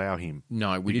didn't allow him.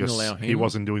 No, we didn't allow him. He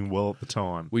wasn't doing well at the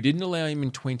time. We didn't allow him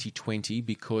in 2020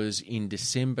 because in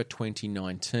December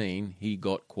 2019 he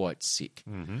got quite sick.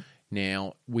 Mm-hmm.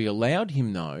 Now, we allowed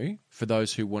him, though, for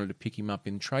those who wanted to pick him up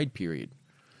in trade period.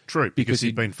 True, because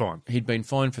he'd been fine. He'd been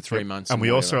fine for 3 months. And we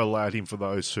whatever. also allowed him for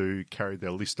those who carried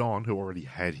their list on who already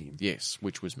had him. Yes,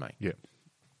 which was me. Yeah.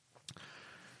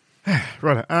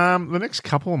 Right. The next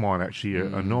couple of mine actually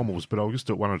are normals, but I'll just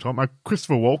do it one at a time.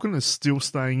 Christopher Walken is still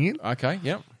staying in. Okay,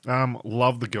 yep.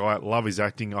 Love the guy. Love his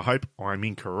acting. I hope I'm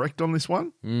incorrect on this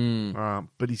one.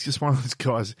 But he's just one of those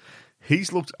guys.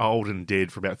 He's looked old and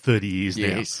dead for about 30 years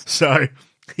now. Yes. So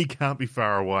He can't be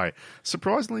far away.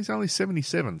 Surprisingly, he's only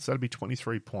 77, so that'd be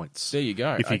 23 points. There you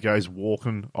go. If he goes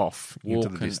walking off into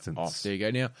the distance. Off. There you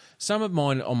go. Now, some of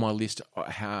mine on my list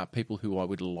are people who I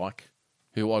would like,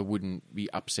 who I wouldn't be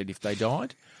upset if they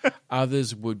died.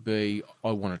 Others would be,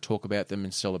 I want to talk about them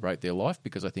and celebrate their life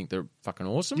because I think they're fucking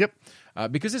awesome. Yep.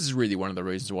 Because this is really one of the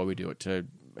reasons why we do it, to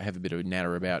have a bit of a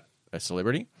natter about a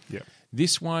celebrity. Yep.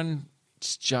 This one,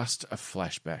 it's just a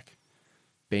flashback.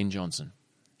 Ben Johnson.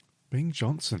 Ben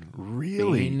Johnson,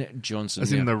 really? Ben Johnson.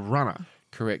 As in the runner?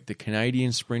 Correct. The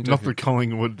Canadian sprinter. Not the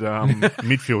Collingwood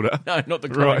midfielder. No, not the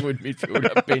Collingwood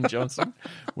midfielder, Ben Johnson.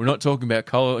 We're not talking about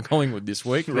Collingwood this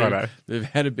week. Righto. They've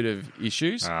had a bit of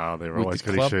issues. They've with always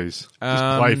the got club. issues.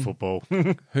 Just play football.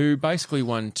 Who basically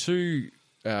won 2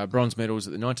 bronze medals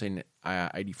at the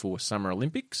 1984 Summer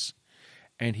Olympics.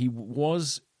 And he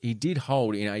did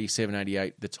hold in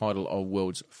 87-88 the title of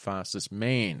world's fastest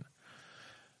man.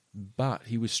 But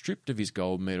he was stripped of his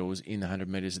gold medals in the 100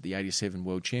 metres at the 87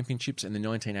 World Championships and the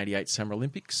 1988 Summer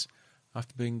Olympics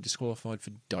after being disqualified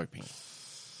for doping.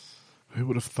 Who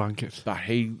would have thunk it? But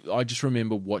I just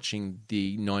remember watching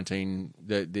the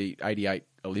 88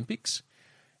 Olympics,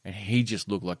 and he just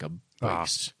looked like a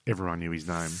beast. Everyone knew his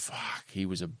name. Fuck, he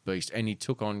was a beast. And he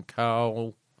took on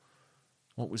Carl.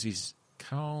 What was his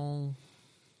Carl?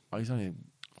 Oh, he's only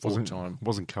four-time.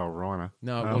 Wasn't Carl Reiner.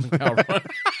 No, it wasn't Carl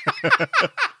Reiner.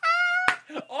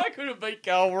 I could have beat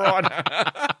Carl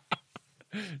Reiner.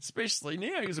 Especially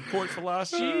now. He was a point for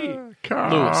last year.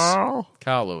 Carl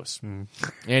Lewis.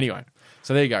 Anyway,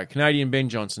 so there you go. Canadian Ben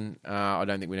Johnson. I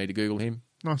don't think we need to Google him.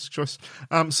 Nice choice.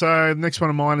 So the next one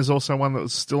of mine is also one that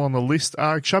was still on the list.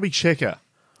 Chubby Checker.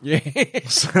 Yeah.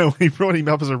 So we brought him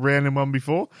up as a random one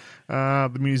before.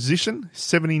 The musician,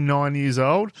 79 years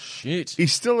old. Shit.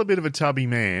 He's still a bit of a tubby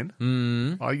man.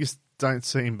 Mm. I just don't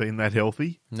see him being that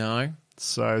healthy. No.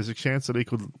 So there's a chance that he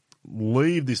could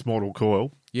leave this mortal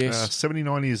coil. Yes.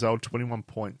 79 years old, 21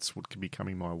 points could be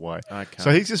coming my way. Okay.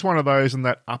 So he's just one of those in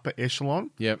that upper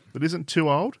echelon Yep. that isn't too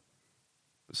old.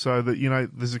 So that,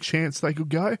 there's a chance they could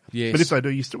go. Yes. But if they do,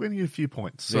 you're still going to get a few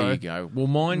points. So, There you go. Well,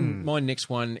 my next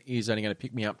one is only going to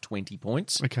pick me up 20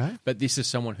 points. Okay. But this is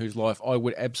someone whose life I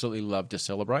would absolutely love to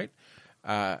celebrate.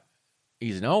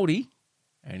 He's an oldie,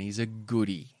 and he's a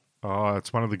goodie. Oh,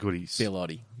 it's one of the goodies. Bill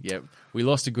Oddie. Yep. We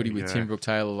lost a goodie with Yeah. Tim Brooke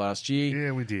Taylor last year.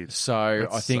 Yeah, we did. So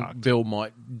That I think sucked. Bill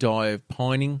might die of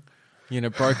pining,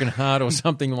 broken heart or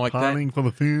something like Pining for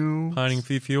the field. that. Pining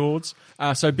for the fjords.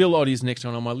 So Bill Oddie's next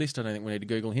one on my list. I don't think we need to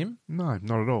Google him. No,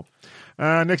 not at all.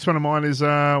 Next one of mine is,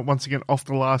 once again, off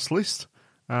the last list.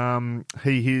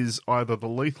 He is either the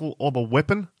lethal or the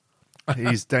weapon.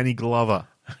 He's Danny Glover.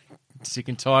 Sick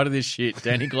and tired of this shit.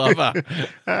 Danny Glover.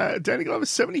 Danny Glover's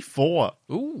 74,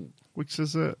 Ooh. which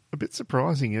is a bit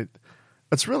surprising.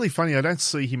 It's really funny. I don't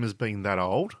see him as being that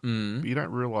old, but you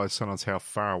don't realise sometimes how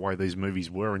far away these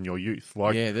movies were in your youth.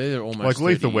 Like, Yeah, they're almost like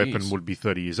Lethal 30 Weapon years. would be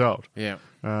 30 years old. Yeah.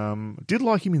 Did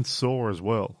like him in Saw as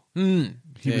well. He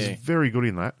was Yeah. very good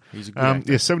in that. He's a good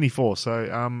actor. Yeah, 74.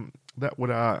 So that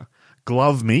would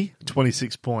glove me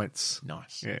 26 points.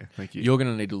 Nice. Yeah, thank you. You're going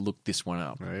to need to look this one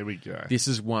up. There we go. This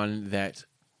is one that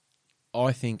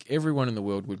I think everyone in the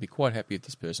world would be quite happy if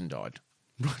this person died.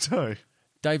 Righto.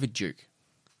 David Duke.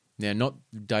 Now, not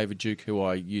David Duke, who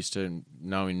I used to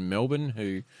know in Melbourne,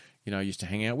 who, I used to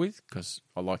hang out with, because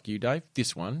I like you, Dave.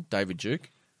 This one, David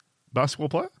Duke. Basketball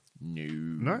player?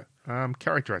 No. No.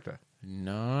 Character actor?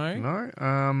 No.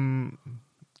 No.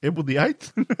 Edward the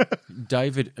Eighth?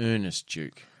 David Ernest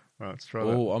Duke. Right, let's try that.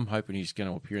 Oh, I'm hoping he's going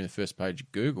to appear in the first page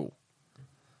of Google.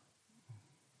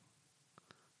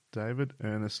 David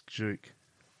Ernest Duke.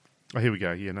 Oh, here we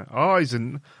go. Yeah, no. He's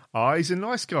a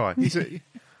nice guy.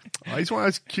 He's one of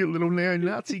those cute little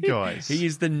neo-Nazi guys. He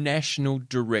is the national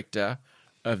director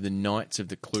of the Knights of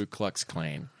the Ku Klux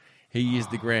Klan. He is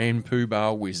the Grand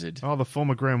Poobah Wizard. Oh, the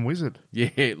former Grand Wizard.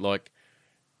 Yeah,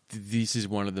 this is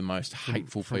one of the most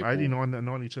hateful From people. 89 to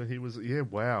 92, he was... Yeah,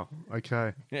 wow.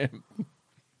 Okay. Yeah.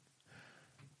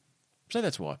 So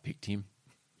that's why I picked him.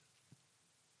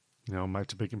 Now, mate,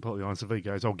 to be completely honest, if he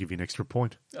goes, I'll give you an extra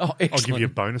point. Oh, excellent. I'll give you a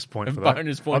bonus point A for that.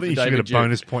 bonus point I think for you should David get a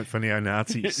bonus point for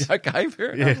neo-Nazis. Okay,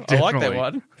 fair Yeah, enough. I like that definitely.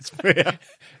 one. It's fair.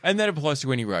 And that applies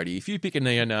to any roadie. If you pick a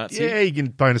neo-Nazi, Yeah, you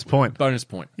get bonus point. bonus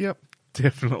point. Yep,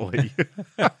 definitely.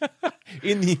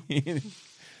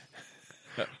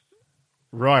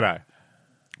 Righto.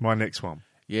 My next one.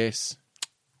 Yes.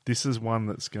 This is one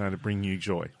that's going to bring you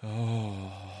joy.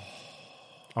 Oh.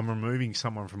 I'm removing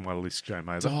someone from my list, Joe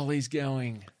Mather. Dolly's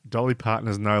going. Dolly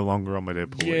Parton's no longer on my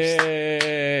Deadpool list.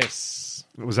 Yes.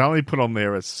 It was only put on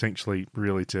there essentially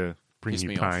really to bring Piss you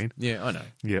me off. pain. Yeah, I know.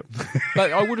 Yep.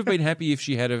 But I would have been happy if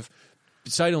she had have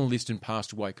Sadie Liston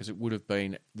passed away because it would have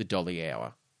been the Dolly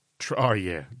Hour. Oh,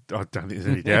 yeah. I don't think there's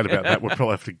any doubt about that. We'll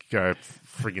probably have to go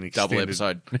frigging extended. Double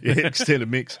episode. Yeah, extended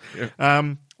mix.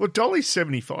 Yeah. Well, Dolly's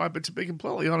 75, but to be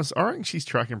completely honest, I reckon she's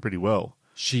tracking pretty well.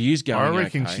 She is going I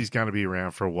reckon okay. she's going to be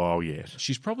around for a while yet.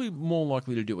 She's probably more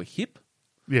likely to do a hip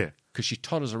Yeah. because she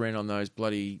totters around on those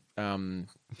bloody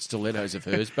stilettos of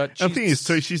hers. But And the thing is,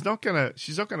 too, she's not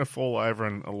gonna fall over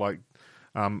and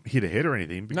hit her head or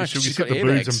anything because No, she'll she's just got hit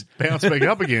the boots airbags. and bounce back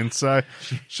up again. So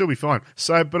she'll be fine.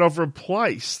 So, but I've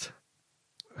replaced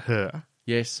her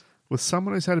yes, with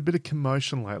someone who's had a bit of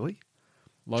commotion lately.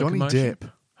 Johnny Locomotion?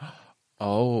 Depp.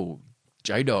 Oh,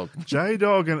 J-Dog.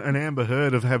 J-Dog and Amber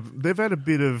Heard they've had a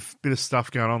bit of stuff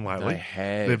going on lately. They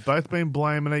have. They've both been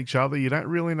blaming each other. You don't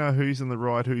really know who's in the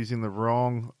right, who's in the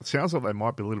wrong. It sounds like they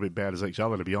might be a little bit bad as each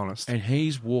other, to be honest. And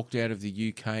he's walked out of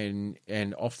the UK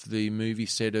and off the movie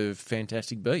set of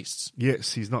Fantastic Beasts.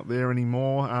 Yes, he's not there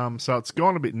anymore. So it's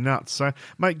gone a bit nuts. So,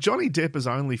 mate, Johnny Depp is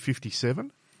only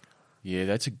 57. Yeah,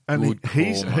 that's a And good call,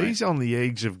 he's mate. on the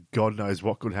edge of God knows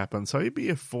what could happen. So he'd be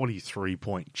a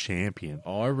 43-point champion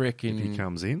I reckon if he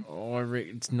comes in.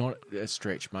 it's not a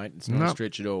stretch, mate. It's not a No.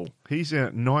 stretch at all. He's a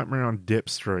nightmare on Depp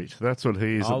Street. That's what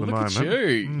he is Oh, at the look moment. at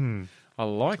you. I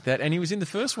like that. And he was in the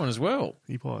first one as well.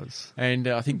 He was. And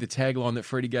I think the tagline that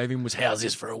Freddie gave him was, "How's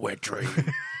this for a wet dream?"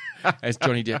 As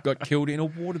Johnny Depp got killed in a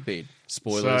waterbed.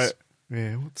 Spoilers. So,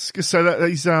 yeah, so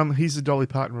that he's a Dolly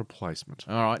Parton replacement.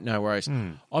 All right, no worries.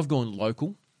 I've gone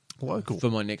local Local. for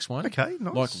my next one. Okay,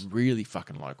 nice. Like really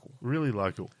fucking local. Really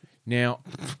local. Now,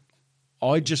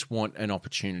 I just want an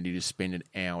opportunity to spend an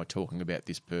hour talking about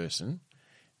this person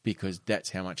because that's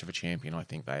how much of a champion I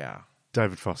think they are.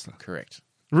 David Foster. Correct.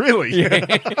 Really?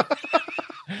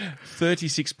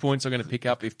 36 points I'm going to pick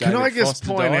up if David Can I just Foster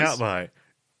point dies. out, though,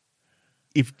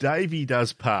 if Davey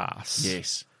does pass,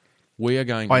 Yes. We are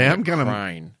going to I get am a gonna-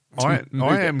 crane to I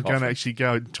move am that going coffin. to actually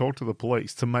go and talk to the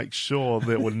police to make sure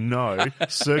there were no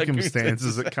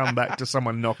circumstances that come back to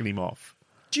someone knocking him off.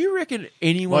 Do you reckon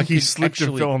anyone Like he could slipped and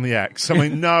actually fell on the axe. I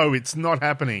mean, no, it's not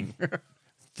happening.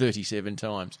 37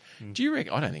 times? Do you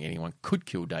reckon? I don't think anyone could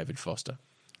kill David Foster.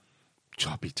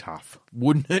 That'd be tough.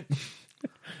 Wouldn't it? Do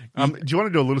you want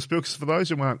to do a little spiel? Because for those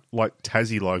who aren't like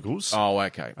Tassie locals, Oh,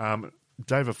 okay.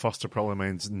 David Foster probably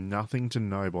means nothing to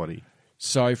nobody.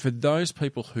 So, for those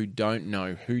people who don't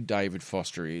know who David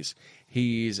Foster is,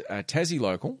 he is a Tassie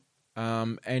local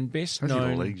and best Tassie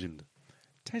known legend.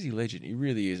 Tassie legend. He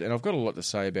really is, and I've got a lot to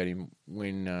say about him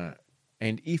when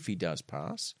and if he does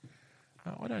pass.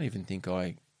 I don't even think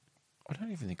I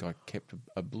kept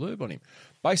a blurb on him.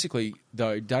 Basically,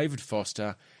 though, David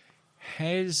Foster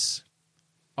has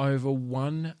over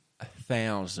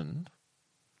 1,000.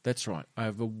 That's right,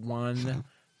 over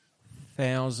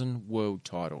 1,000 world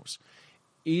titles.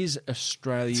 Is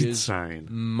Australia's insane.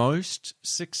 most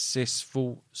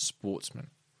successful sportsman.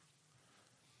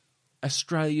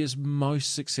 Australia's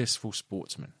most successful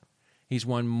sportsman. He's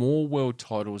won more world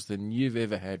titles than you've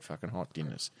ever had fucking hot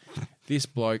dinners. This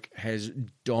bloke has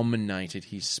dominated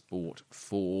his sport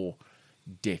for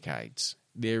decades.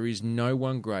 There is no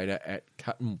one greater at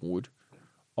cutting wood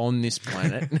on this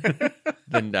planet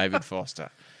than David Foster.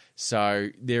 So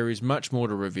there is much more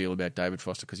to reveal about David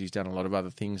Foster because he's done a lot of other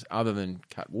things other than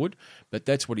cut wood, but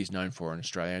that's what he's known for in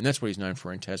Australia, and that's what he's known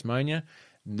for in Tasmania,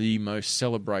 the most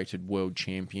celebrated world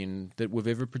champion that we've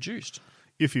ever produced.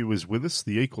 If he was with us,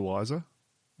 the equaliser,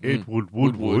 Edward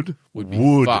Woodward Woodward would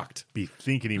be fucked. be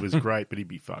thinking he was great, but he'd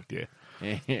be fucked, yeah.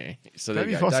 So there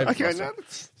David you go. Foster. David Okay, Foster. no,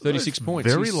 that's 36 points.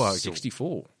 Very He's local.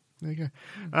 64. There you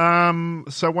go.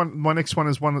 So my next one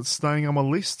is one that's staying on my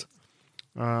list.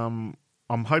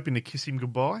 I'm hoping to kiss him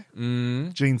goodbye.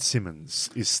 Gene Simmons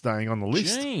is staying on the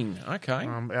list. Gene, okay.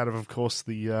 Out of course,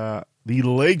 the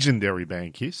legendary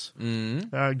band Kiss.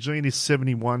 Gene is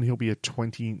 71. He'll be a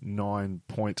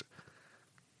 29-point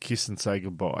kiss and say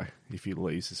goodbye if he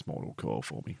leaves this mortal coil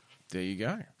for me. There you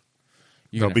go.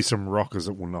 There'll be some rockers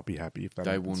that will not be happy if that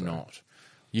They happens, will so. not.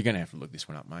 You're going to have to look this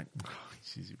one up, mate.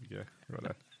 Jeez, here we go.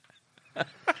 Righto.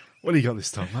 What do you got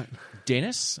this time, mate?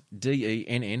 Dennis,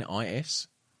 Dennis,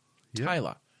 Yep.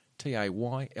 Taylor,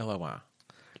 Taylor.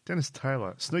 Dennis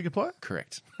Taylor, snooker player?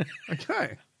 Correct.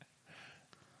 Okay.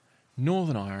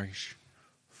 Northern Irish,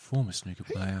 former snooker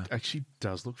player Actually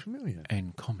does look familiar.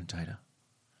 and commentator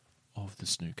of the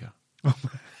snooker.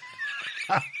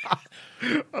 I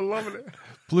love it.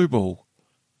 Blue ball,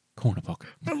 corner pocket.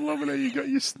 I love it how you got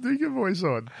your snooker voice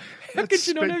on. How That's could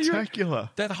you not have your... spectacular.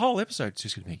 That whole episode's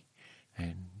just going to be...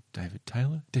 And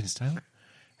Dennis Taylor,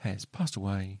 has passed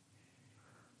away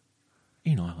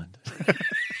in Ireland.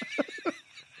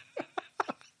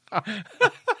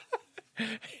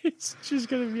 It's just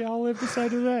going to be a whole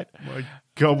episode of that. My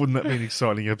God, wouldn't that be an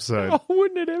exciting episode? Oh,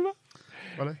 wouldn't it ever?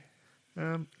 Righto.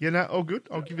 All good.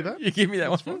 I'll give you that. You give me that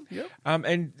That's one. fine, yep.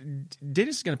 And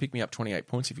Dennis is going to pick me up 28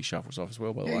 points if he shuffles off as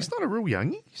well, by the Yeah, way. he's not a real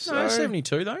youngie. So, No,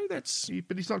 72 though. That's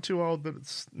but he's not too old that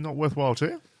it's not worthwhile to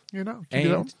you. Give you that one.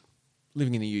 and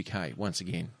living in the UK once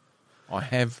again. I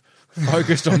have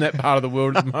focused on that part of the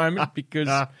world at the moment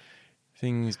because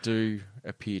things do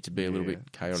appear to be a little bit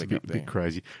It's a chaotic bit, up there. bit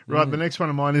crazy. Right, the next one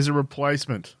of mine is a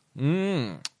replacement.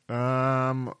 Mm.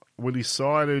 We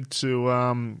decided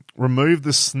to remove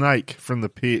the snake from the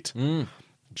pit.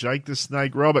 Jake the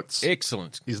Snake Roberts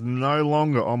Excellent. is no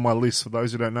longer on my list. For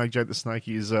those who don't know, Jake the Snake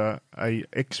is a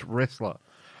ex-wrestler.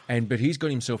 But he's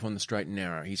got himself on the straight and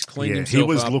narrow. He's cleaned Yeah, himself he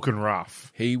was up. looking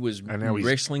rough. He was And now he's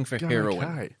wrestling for going heroin.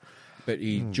 okay. But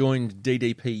he joined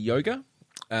DDP Yoga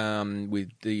with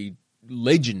the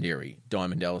legendary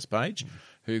Diamond Dallas Page,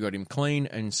 who got him clean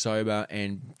and sober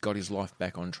and got his life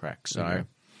back on track. So,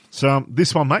 So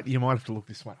this one, mate, you might have to look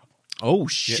this one up. oh,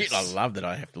 shit, Yes. I love that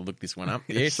I have to look this one up.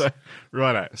 Yes. So,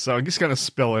 righto. So I'm just going to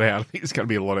spell it out. I think it's going to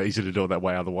be a lot easier to do it that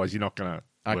way. Otherwise, you're not going to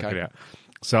work Okay. it out.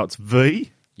 So it's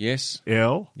V Yes.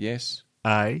 L Yes.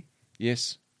 A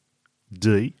Yes.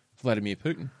 D. Vladimir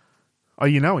Putin. Oh,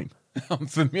 you know him. I'm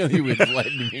familiar with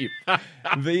Vladimir.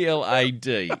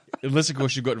 VLAD. Unless, of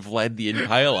course, you've got Vlad the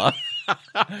Impaler.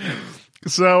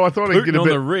 So I thought I'd Putin get a on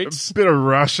bit, the Ritz. a bit of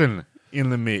Russian in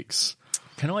the mix.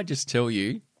 Can I just tell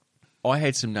you, I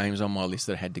had some names on my list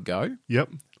that had to go. Yep.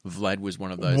 Vlad was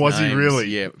one of those Was names. he really?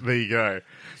 Yeah. There you go.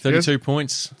 32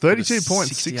 points. for the 32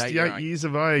 points, 68 years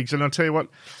of age. And I'll tell you what,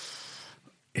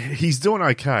 he's doing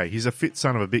okay. He's a fit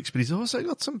son of a bitch, but he's also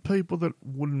got some people that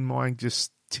wouldn't mind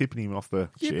just tipping him off the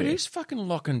Yeah, chair. but he's fucking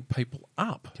locking people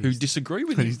up who disagree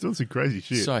with He's him. doing some crazy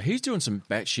shit. So he's doing some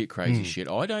batshit crazy shit.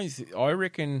 I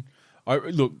reckon.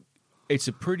 Look, it's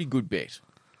a pretty good bet.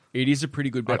 It is a pretty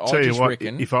good bet. I tell you just what,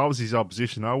 reckon. if I was his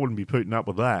opposition, I wouldn't be putting up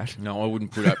with that. No, I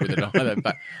wouldn't put up with it either.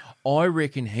 But I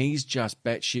reckon he's just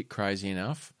batshit crazy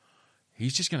enough.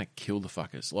 He's just going to kill the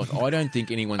fuckers. Like, I don't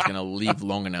think anyone's going to live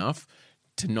long enough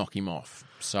to knock him off.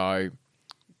 So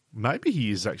Maybe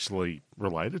he is actually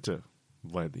related to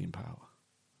Vlad the Impaler.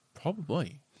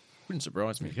 probably wouldn't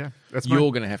surprise me. Yeah, that's You're my-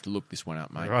 going to have to look this one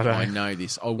up, mate. Righto. I know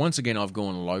this. Oh, once again, I've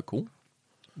gone local.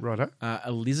 Righto.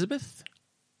 Elizabeth,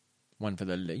 one for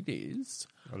the ladies.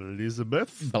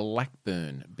 Elizabeth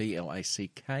Blackburn, Blackburn.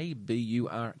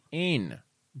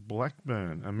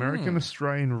 Blackburn,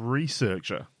 American-Australian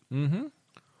researcher. Mm-hmm.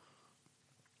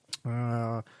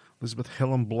 Elizabeth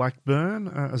Helen Blackburn,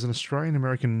 as an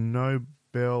Australian-American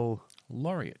Nobel...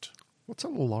 Laureate, What's a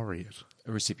laureate?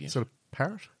 a recipient. Is that a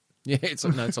parrot? Yeah, it's a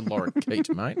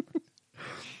lorikeet, mate.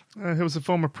 He was the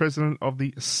former president of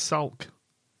the Salk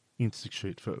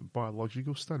Institute for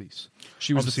Biological Studies.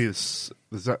 She was Obviously, is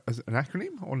that an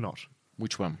acronym or not?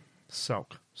 Which one?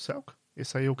 Salk. Salk?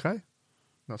 S-A-L-K?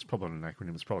 No, it's probably not an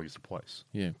acronym. It's probably just a place.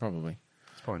 Yeah, probably.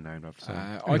 It's probably named after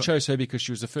someone. I chose her because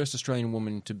she was the first Australian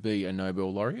woman to be a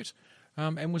Nobel laureate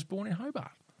and was born in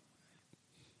Hobart.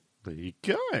 There you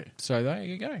go. So there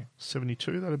you go.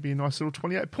 72, that'd be a nice little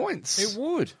 28 points. It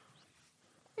would.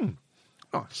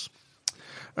 Nice.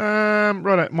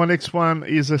 Right, my next one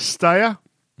is a stayer.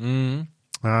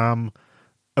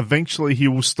 Eventually he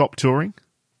will stop touring.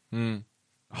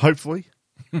 Hopefully.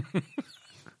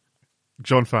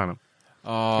 John Farnham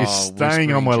Oh, is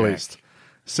staying on my Whispering Jack. list.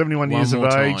 71 One years of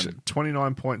more age, time.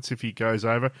 29 points if he goes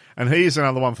over. And he is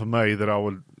another one for me that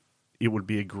it would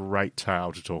be a great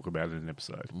tale to talk about in an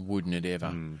episode. Wouldn't it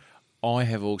ever? I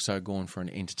have also gone for an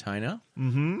entertainer.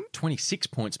 26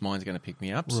 points mine's going to pick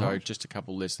me up, so Right. just a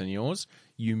couple less than yours.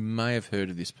 You may have heard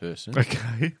of this person,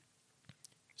 Okay.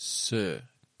 Sir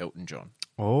Elton John.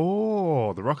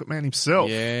 Oh, the Rocket Man himself.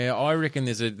 Yeah, I reckon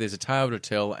there's a tale to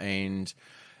tell and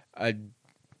a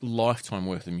lifetime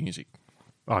worth of music.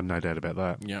 Oh, no doubt about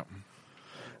that. Yeah.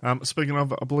 Speaking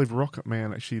of, I believe Rocket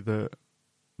Man, actually, the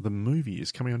movie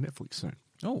is coming on Netflix soon.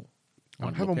 Oh, I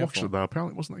haven't watched it, though.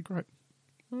 Apparently, it wasn't that great.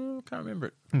 I can't remember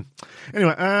it.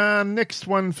 Anyway, next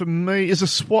one for me is a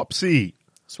swapsy.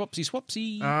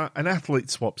 Swapsy. An athlete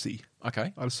swapsy.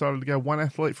 Okay. I decided to go one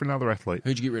athlete for another athlete.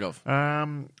 Who'd you get rid of?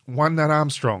 One that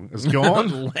Armstrong is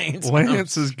gone.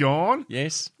 Lance is gone.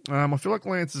 Yes. I feel like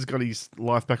Lance has got his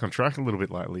life back on track a little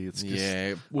bit lately. It's just,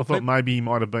 Yeah. I thought maybe he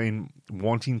might have been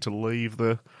wanting to leave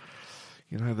the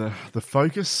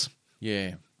focus.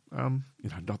 Yeah.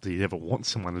 Not that he'd ever want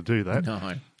someone to do that.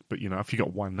 No. But, if you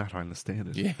got one nut, I understand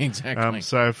it. Yeah, exactly.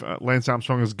 So if Lance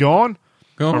Armstrong is gone,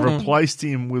 Go I've on. replaced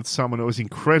him with someone who is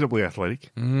incredibly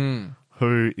athletic,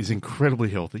 who is incredibly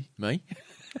healthy. Me?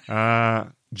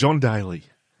 John Daly.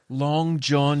 Long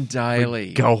John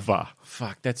Daly. Golfer.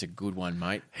 Fuck, that's a good one,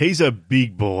 mate. He's a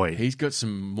big boy. He's got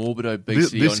some morbid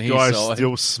obesity This on his guy side.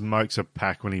 still smokes a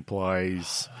pack when he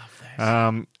plays. I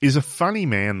love that. He's a funny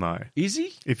man, though. Is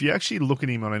he? If you actually look at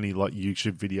him on any like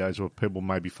YouTube videos where people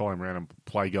maybe follow him around and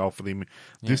play golf with him,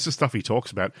 this is the stuff he talks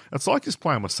about. It's like just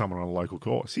playing with someone on a local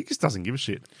course. He just doesn't give a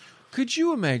shit. Could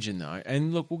you imagine, though,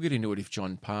 and look, we'll get into it if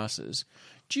John passes,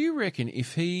 do you reckon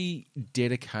if he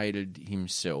dedicated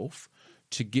himself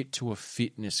to get to a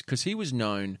fitness, because he was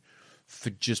known for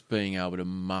just being able to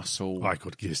muscle, I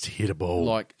could just hit a ball.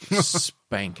 like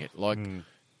spank it, like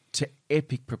to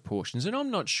epic proportions. And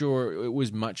I'm not sure it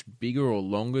was much bigger or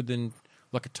longer than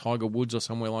like a Tiger Woods or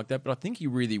somewhere like that, but I think he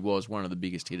really was one of the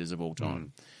biggest hitters of all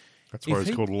time. That's why if it's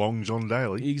he- called Long John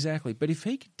Daly. Exactly. But if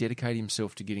he could dedicate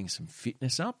himself to getting some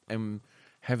fitness up and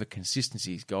have a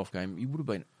consistency in his golf game, he would have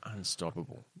been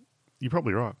unstoppable. You're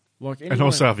probably right. Like And anyone-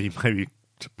 also if he maybe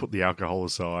to put the alcohol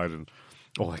aside and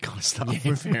all that kind of stuff.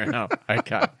 Yeah, fair enough.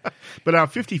 Okay. But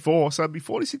 54, so it'd be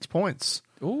 46 points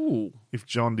Ooh, if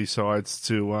John decides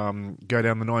to go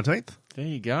down the 19th. there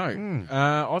you go.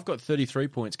 I've got 33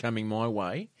 points coming my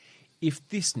way if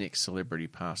this next celebrity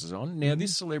passes on. Now,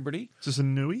 this celebrity, Is this a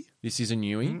newie? this is a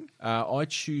newie. I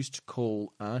choose to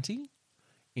call Auntie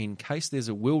in case there's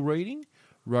a will reading.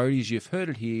 Roadies, you've heard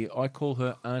it here. I call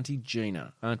her Auntie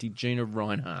Gina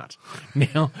Reinhardt.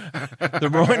 Now, the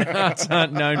Reinhardts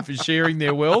aren't known for sharing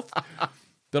their wealth,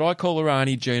 but I call her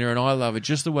Auntie Gina, and I love her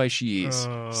just the way she is.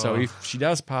 So if she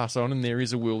does pass on and there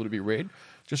is a will to be read,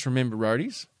 just remember,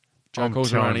 Roadies, Joe I'm calls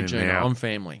her telling Auntie you Gina. now. I'm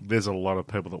family. There's a lot of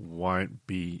people that won't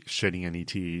be shedding any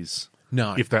tears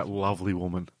No, if that lovely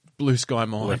woman blue sky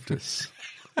mine. left us.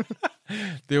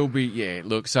 There'll be,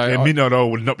 look, so... Yeah, Midnight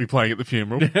Oil would not be playing at the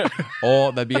funeral.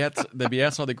 or they'd be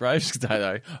outside the graves today,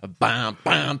 though. Bam,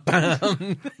 bam,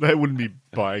 bam. They wouldn't be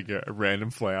buying random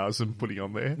flowers and putting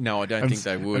on there. No, I don't And think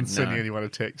they would, And sending no. anyone a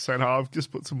text saying, I've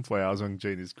just put some flowers on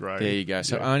Gina's grave. There you go.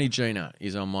 So Yeah. Auntie Gina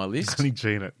is on my list. Honey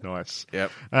Gina, nice.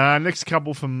 Yep. Next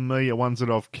couple from me are ones that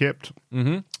I've kept.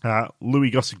 Mm-hmm. Louis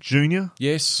Gossett Jr.,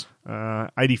 Yes.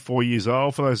 84 years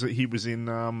old. For those that he was in,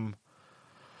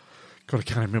 God, I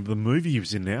can't remember the movie he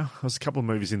was in now. There was a couple of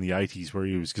movies in the 80s where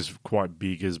he was just quite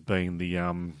big as being the,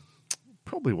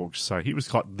 probably what would you say, he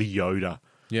was like the Yoda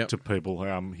Yep. to people.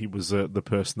 He was the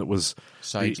person that was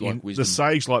Sage-like wisdom. the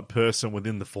sage-like person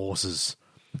within the forces.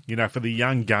 You know, for the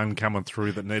young gun coming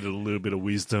through that needed a little bit of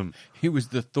wisdom. He was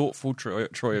the thoughtful Troy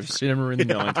of cinema in the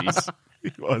 90s.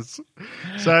 He was.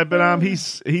 So, but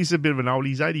he's a bit of an old.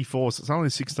 He's 84, so it's only a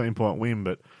 16-point win,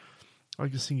 but I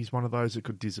just think he's one of those that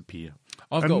could disappear.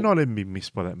 I've and got- not even be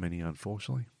missed by that many,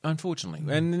 unfortunately. Unfortunately.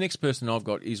 And the next person I've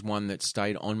got is one that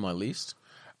stayed on my list,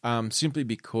 simply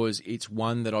because it's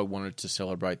one that I wanted to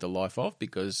celebrate the life of,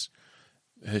 because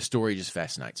her story just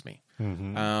fascinates me.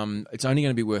 It's only going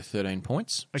to be worth 13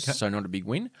 points, Okay. so not a big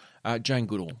win. Jane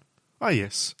Goodall. Oh,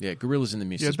 yes. Yeah, Gorillas in the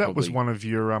Mist. Yeah, is that was probably- one of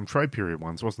your trade period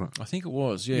ones, wasn't it? I think it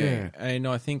was, yeah. Yeah. And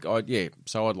I think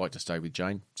so I'd like to stay with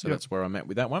Jane. So Yep. that's where I'm at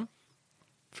with that one.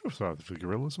 Feel sorry for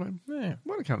gorillas, man. Yeah,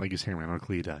 Why can't they just hang around on a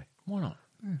clear day? why not?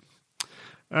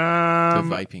 The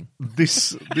vaping.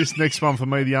 This next one for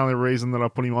me, the only reason that I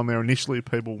put him on there initially,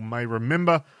 people may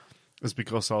remember, is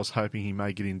because I was hoping he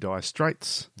may get in dire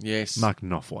straits. Yes. Mark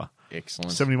Knopfler.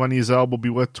 Excellent. 71 years old, will be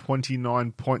worth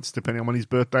 29 points depending on when his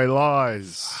birthday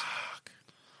lies.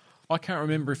 I can't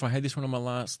remember if I had this one on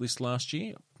my list last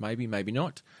year. Maybe, maybe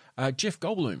not. Jeff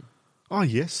Goldblum. Oh,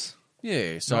 yes.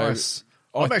 Yeah, so Nice.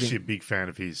 I I'm think- actually a big fan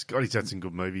of his. God, he's had some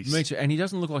good movies. Me too. And he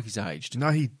doesn't look like he's aged. No,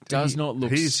 he Does not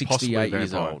look he is possibly 68 a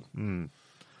years vampire. old.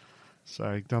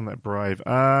 So, done that brave.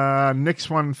 Next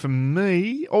one for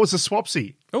me. Oh, it's a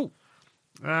swapsy. Oh,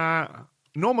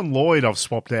 Norman Lloyd I've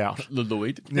swapped out.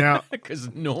 Lloyd. Now,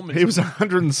 because Norman. he was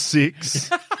 106.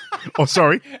 Oh,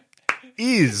 sorry.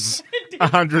 Is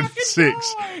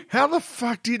 106. How the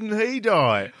fuck didn't he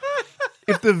die?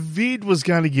 If the vid was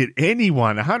going to get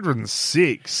anyone,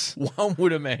 106. One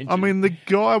would imagine. I mean, the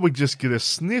guy would just get a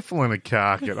sniffle and a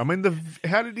carcass. I mean,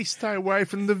 how did he stay away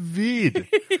from the vid?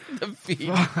 the vid.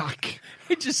 Fuck.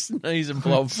 He just sneeze and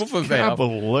blow a poof Can't about.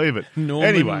 believe it. Norman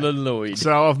Anyway, Lloyd.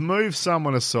 so I've moved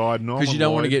someone aside. Norman Because you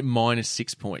don't want to Lloyd. get minus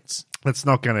 6 points. That's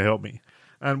not going to help me.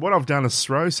 And what I've done is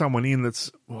throw someone in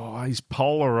that's, he's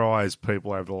polarised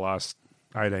people over the last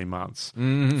 18 months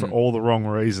for all the wrong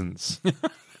reasons.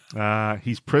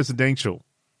 He's presidential.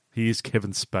 He is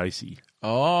Kevin Spacey.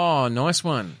 Oh, nice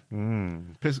one.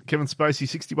 Kevin Spacey,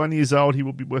 61 years old. He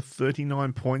will be worth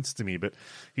 39 points to me, but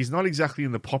he's not exactly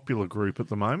in the popular group at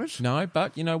the moment. No,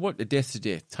 but you know what? A death's a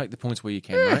death. Take the points where you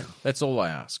can, mate. That's all I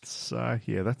ask. So,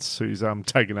 yeah, that's who's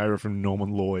taken over from Norman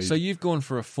Lloyd. So you've gone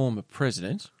for a former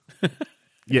president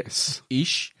Yes.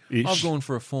 Ish. Ish. I've gone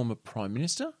for a former Prime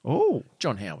Minister, Oh,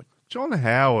 John Howard. John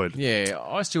Howard. Yeah,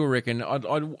 I still reckon I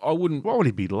wouldn't. What would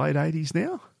he be, late 80s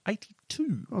now?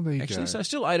 82. Oh, there you actually, go. so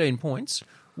still 18 points,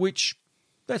 which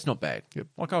that's not bad. Yep.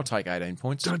 Like I'll take 18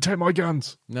 points. Don't take my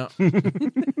guns. No.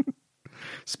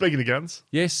 Speaking of guns,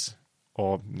 Yes.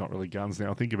 or not really guns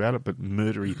now, I think about it, but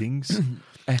murdery things.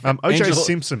 O.J. Angela-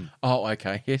 Simpson. Oh,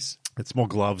 okay. Yes. It's more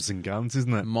gloves than guns,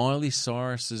 isn't it? Miley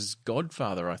Cyrus's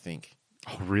godfather, I think.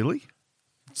 Oh, really?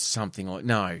 Something like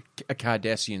a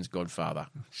Kardashian's godfather.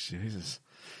 Jesus.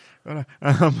 Right.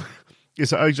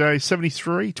 So OJ,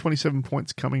 73, 27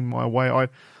 points coming my way.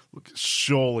 Look,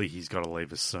 surely he's got to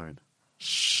leave us soon.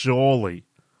 Surely.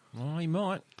 Oh, he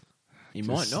might. He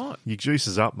might not. Your juice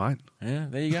is up, mate. Yeah,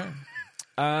 there you go.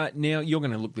 Now, you're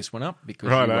going to look this one up because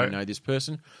Righto. you won't know this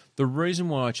person. The reason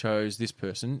why I chose this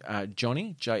person,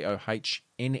 Johnny, Johnnny,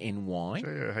 J-O-H-N-N-Y.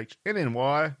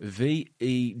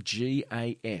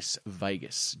 Vegas,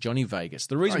 Vegas. Johnny Vegas.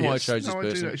 The reason why I chose this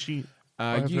person,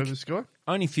 I have heard of this guy.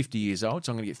 only 50 years old,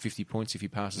 so I'm going to get 50 points if he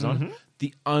passes on.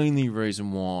 The only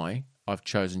reason why I've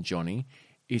chosen Johnny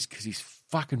is because he's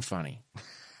fucking funny.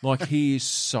 Like, he is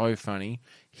so funny.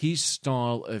 His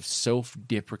style of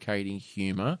self-deprecating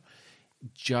humour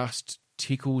just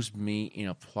tickles me in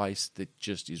a place that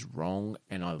just is wrong,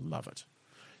 and I love it.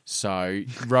 So,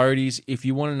 roadies, if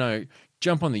you want to know,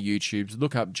 jump on the YouTubes,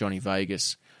 look up Johnny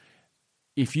Vegas.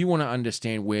 If you want to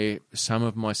understand where some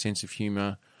of my sense of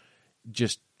humour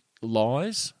just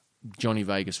lies, Johnny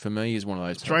Vegas for me is one of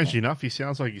those. Strangely enough, he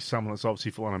sounds like he's someone that's obviously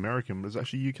full on American, but it's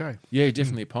actually UK. Yeah,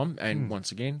 definitely a pom. And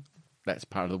once again, that's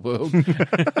part of the world.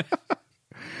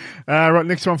 Right,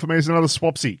 next one for me is another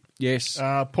swapsy. Yes.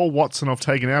 Paul Watson I've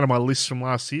taken out of my list from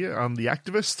last year. The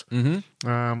activist.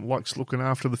 Likes looking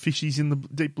after the fishies in the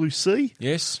deep blue sea.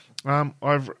 Yes.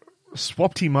 I've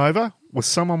swapped him over with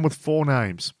someone with 4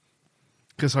 names.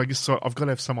 Because I guess I've got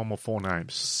to have someone with 4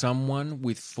 names. Someone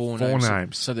with four Four names.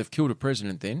 names. So they've killed a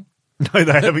president then? No,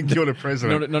 they haven't killed a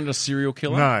president. Not a serial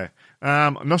killer? No.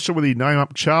 I'm not sure whether you name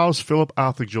up Charles, Philip,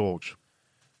 Arthur, George.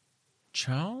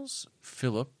 Charles,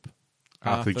 Philip,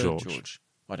 Arthur George.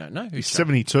 I don't know. He's Who's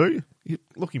 72.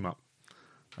 Look him up.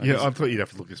 Oh, Yeah, is I it? thought you'd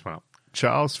have to look this one up.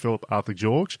 Charles, Philip, Arthur,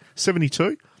 George.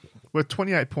 72. We're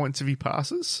 28 points if he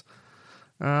passes.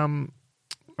 I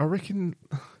reckon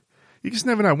you just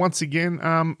never know. Once again,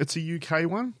 it's a UK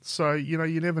one, so you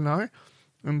never know.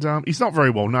 And he's not very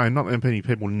well known. Not that many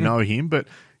people know him, but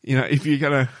if he's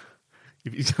gonna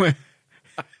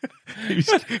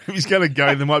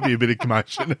go, there might be a bit of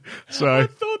commotion. So I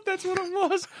thought that's what it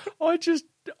was.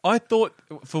 I thought,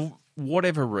 for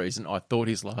whatever reason, I thought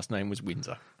his last name was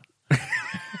Windsor.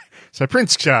 So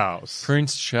Prince Charles.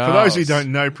 Prince Charles. For those who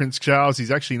don't know Prince Charles, he's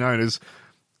actually known as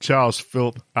Charles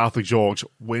Philip Arthur George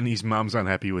when his mum's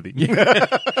unhappy with him.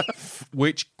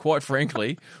 Which, quite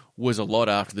frankly, was a lot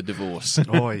after the divorce.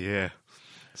 Oh, yeah.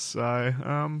 So,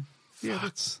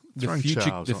 that's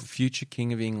the future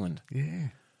king of England. Yeah.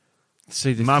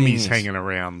 See, the Mummy's thing is, hanging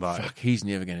around, though. fuck, he's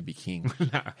never going to be king.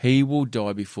 He will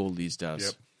die before Liz does.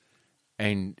 Yep.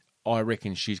 And I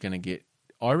reckon she's got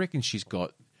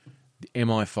the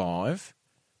MI5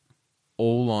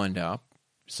 all lined up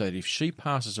so that if she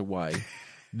passes away,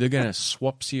 they're going to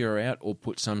swapsy her out or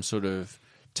put some sort of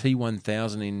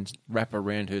T1000 in wrap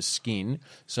around her skin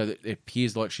so that it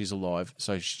appears like she's alive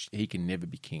so he can never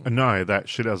be king. No, that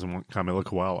she doesn't want Camilla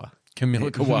Koala. Camilla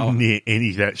Koala. Near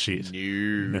any of that shit.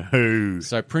 No.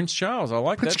 So Prince Charles, I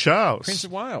like Prince that. Charles. Prince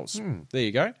of Wales. There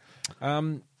you go.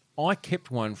 I kept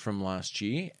one from last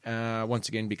year, once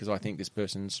again, because I think this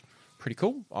person's pretty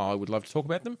cool. I would love to talk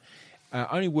about them.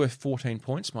 Only worth 14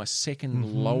 points, my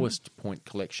second lowest point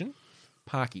collection.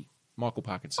 Parky, Michael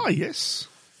Parkinson. Oh, yes.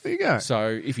 There you go. So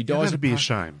if he dies... That'd be a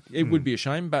shame. It would be a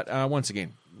shame, but once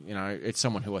again, it's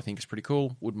someone who I think is pretty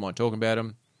cool. Wouldn't mind talking about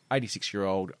him.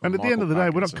 86-year-old And at the end of the day,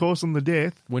 we're not causing the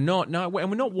death. We're not, no, and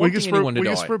we're not wanting anyone to die.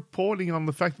 We're just reporting on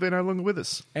the fact that they're no longer with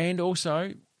us. And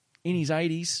also, in his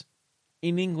 80s,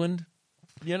 in England,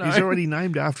 He's already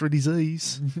named after a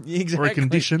disease. Exactly. Or a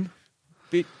condition.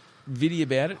 Bit viddy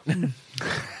about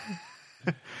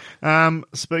it.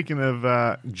 Speaking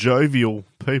of jovial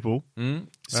people,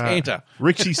 Santa.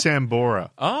 Richie Sambora,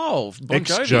 Oh, Bon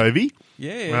Jovi. ex-Jovi,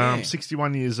 Yeah.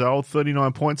 61 years old,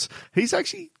 39 points. He's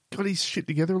actually got his shit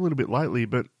together a little bit lately,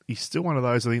 but he's still one of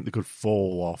those I think that could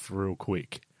fall off real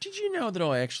quick. Did you know that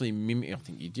I actually I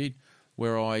think you did,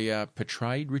 where I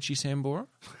portrayed Richie Sambora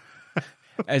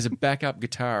as a backup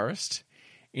guitarist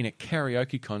in a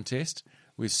karaoke contest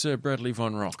with Sir Bradley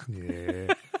Von Rock?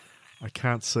 Yeah. I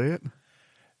can't see it.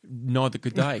 Neither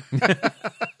could they.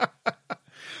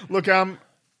 Look,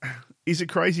 he's a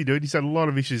crazy dude. He's had a lot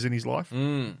of issues in his life.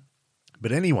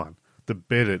 But anyone that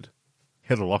betted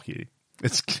Heather Lockyer,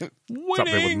 it's up there with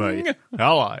me. Winning!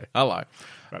 Hello. Hello.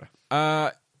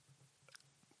 Right.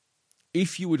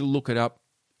 If you were to look it up,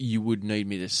 you would need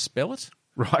me to spell it.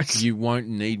 Right. You won't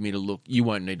need me to look. You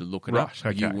won't need to look it up. Right,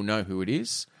 okay. You will know who it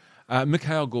is.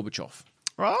 Mikhail Gorbachev,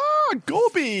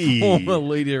 Gorby. former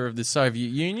leader of the Soviet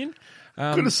Union.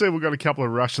 Good to see we've got a couple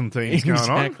of Russian themes going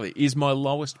on. Exactly. Is my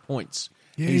lowest points.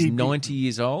 Yeah, He's he'd be- 90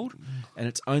 years old, and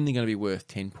it's only going to be worth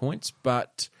 10 points,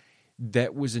 but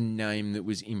that was a name that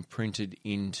was imprinted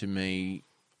into me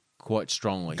quite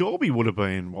strongly. Gorby would have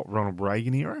been, Ronald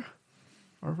Reagan era,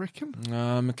 I reckon.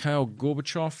 Mikhail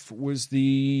Gorbachev was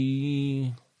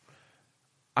the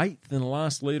 8th and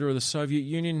last leader of the Soviet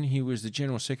Union. He was the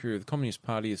General Secretary of the Communist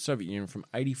Party of the Soviet Union from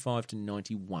 85 to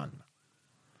 91.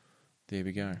 There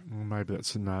we go. Well, maybe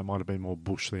it might have been more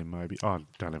Bush then, maybe. I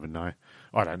don't even know.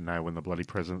 I don't know when the bloody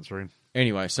presidents are in.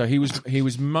 Anyway, so he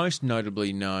was most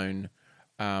notably known.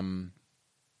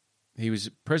 He was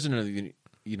president of the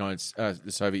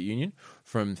the Soviet Union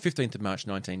from 15th of March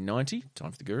 1990,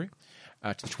 time for the guru,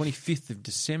 to 25th of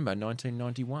December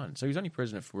 1991. So he was only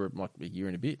president for like a year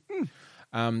and a bit.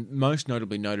 Most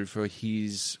notably noted for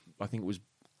his, I think it was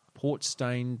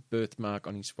port-stained birthmark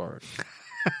on his forehead.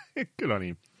 Good on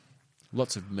him.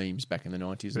 Lots of memes back in the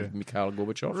 90s of Mikhail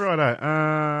Gorbachev.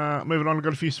 Righto. Moving on, we've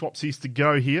got a few swapsies to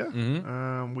go here.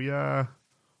 Mm-hmm. We are...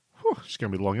 it's going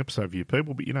to be a long episode for you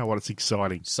people, but you know what? It's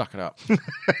exciting. Suck it up.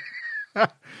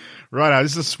 Righto,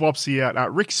 this is a swapsy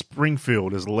out. Rick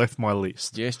Springfield has left my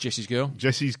list. Yes, Jesse's girl.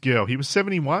 Jesse's girl. He was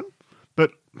 71,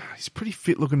 but he's a pretty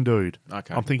fit-looking dude.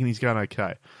 Okay. I'm thinking he's going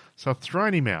okay. So I've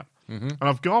thrown him out. Mm-hmm. And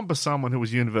I've gone for someone who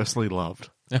was universally loved.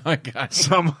 Okay.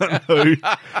 Someone who,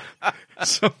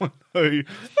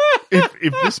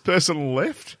 if this person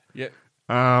left, Yep.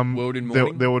 World in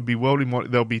mourning. there would be world in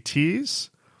mourning. There'll be tears.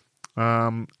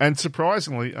 And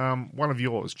surprisingly, one of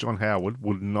yours, John Howard,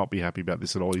 would not be happy about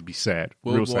this at all. He'd be sad.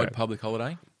 Real Worldwide sad. public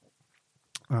holiday.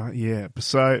 Yeah.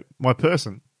 So my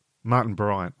person, Martin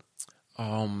Bryant.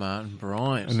 Oh, Martin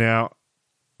Bryant. Now,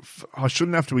 I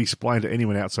shouldn't have to explain to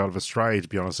anyone outside of Australia, to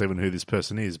be honest, even who this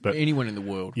person is. But anyone in the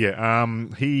world. yeah,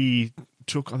 he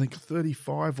took, I think,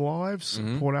 35 lives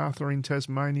at Port Arthur in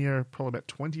Tasmania probably about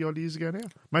 20-odd years ago now.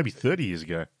 Maybe 30 years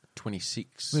ago.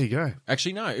 26. There you go.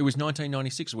 Actually, no, it was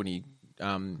 1996 when he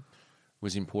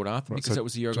was in Port Arthur, because that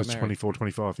was the year I got married. 24,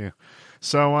 25, yeah.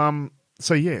 So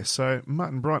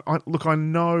Martin Bryant, I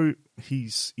know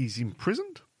he's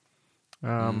imprisoned,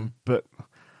 but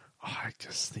I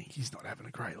just think he's not having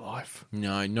a great life.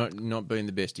 No, not being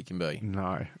the best he can be.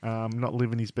 No, not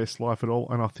living his best life at all.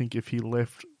 And I think if he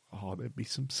left, there'd be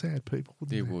some sad people.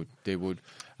 There would.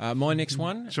 My next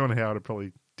one. John Howard would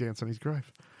probably dance on his grave.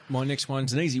 My next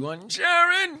one's an easy one.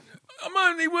 Sharon, I'm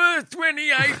only worth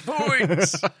 28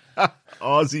 points.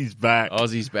 Aussie's back.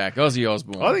 Aussie's back. Ozzy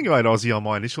Osbourne. I think I had Aussie on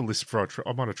my initial list for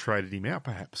I might have traded him out,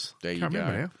 perhaps. There you Can't go.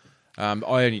 remember now.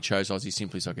 I only chose Aussie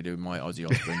simply so I could do my Ozzy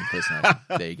Osbourne impersonation.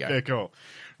 There you go. Yeah, cool.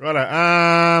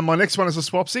 Righto. My next one is a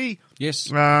swapsy.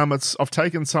 Yes. I've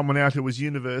taken someone out who was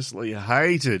universally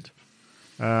hated,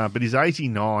 but he's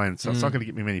 89, so it's not going to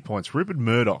get me many points. Rupert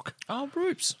Murdoch. Oh,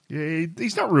 Roops. Yeah,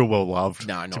 he's not real well loved,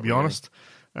 No, not to be really. honest.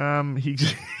 He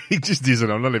just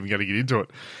isn't. I'm not even going to get into it.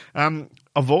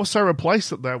 I've also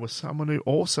replaced it, though, with someone who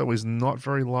also is not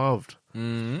very loved.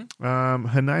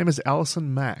 Her name is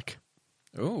Alison Mack.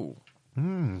 Oh.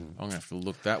 I'm going to have to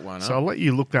look that one So I'll up. let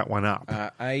you look that one up.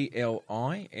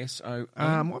 ALISO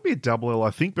Might be a double L,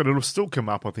 I think, but it'll still come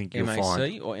up, I think you'll find.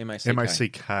 MAC or MACK?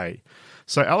 M-A-C-K.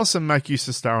 So Alison Mack used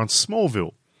to star on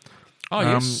Smallville. Oh,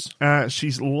 yes.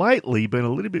 She's lately been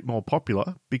a little bit more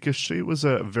popular because she was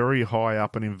very high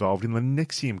up and involved in the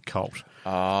NXIVM cult,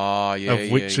 Oh, yeah,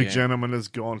 of which yeah. a gentleman has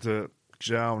gone to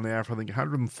jail now for, I think,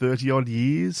 130-odd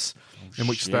years, in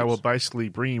which they shit. were basically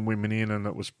bringing women in, and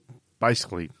it was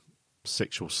basically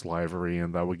sexual slavery,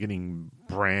 and they were getting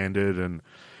branded, and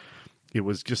it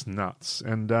was just nuts.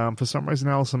 And for some reason,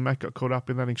 Alison Mack got caught up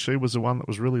in that, and she was the one that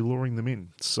was really luring them in.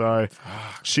 So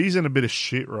she's in a bit of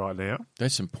shit right now.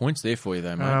 There's some points there for you,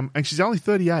 though, mate. And she's only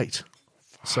 38.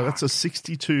 So that's a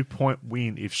 62-point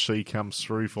win if she comes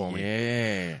through for me.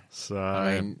 Yeah. So,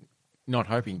 I mean, not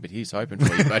hoping, but he's hoping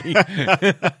for you, buddy.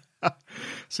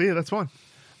 so yeah, that's fine.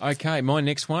 Okay, my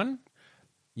next one.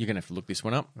 You're going to have to look this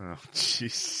one up. Oh,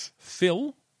 jeez.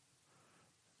 Phil,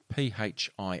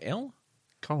 Phil.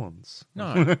 Collins.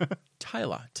 No,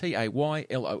 Taylor,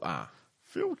 Taylor.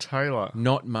 Phil Taylor.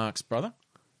 Not Mark's brother.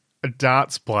 A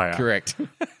darts player. Correct.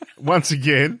 Once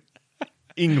again,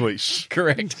 English.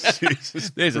 Correct.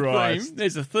 Jesus There's Christ. a theme.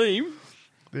 There's a theme.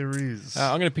 There is.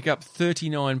 I'm going to pick up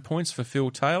 39 points for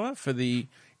Phil Taylor for the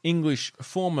English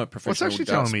former Well, it's professional actually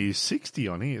dust. telling me he's 60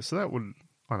 on here, so that would...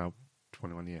 I know,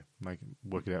 21, yeah.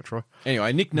 Work it out, Troy.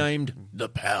 Anyway, nicknamed The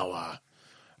Power.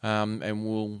 And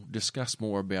we'll discuss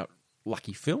more about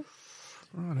Lucky Phil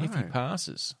if he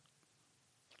passes.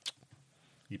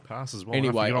 He passes well.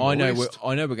 Anyway, enough to get on the list.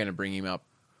 I know we're going to bring him up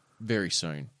very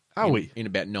soon. Are we? In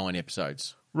about 9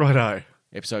 episodes. Righto.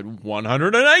 Episode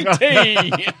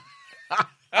 180.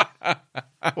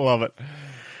 Love it.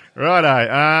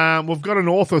 Righto. We've got an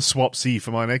author swapsy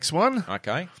for my next one.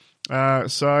 Okay.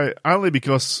 So, only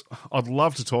because I'd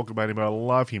love to talk about him, but I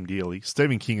love him dearly.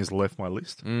 Stephen King has left my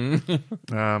list. And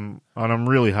I'm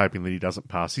really hoping that he doesn't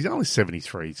pass. He's only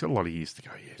 73. He's got a lot of years to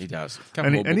go yet. He does.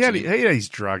 And he had his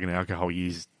drug and alcohol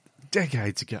years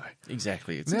decades ago.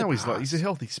 Exactly. It's Now he's a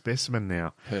healthy specimen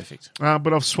now. Perfect.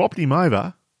 But I've swapped him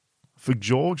over for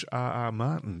George R.R.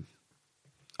 Martin,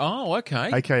 Oh, okay.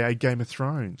 a.k.a. Game of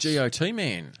Thrones. GOT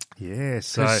man. Yeah,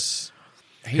 so 'Cause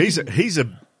he's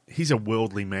a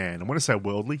worldly man. And when I say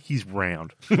worldly, he's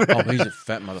round. Oh, he's a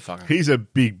fat motherfucker. He's a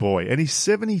big boy. And he's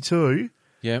 72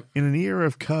 Yep. in an era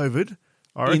of COVID.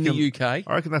 I In the reckon, UK.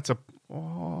 I reckon that's I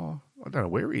don't know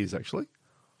where he is, actually.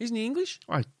 Isn't he English?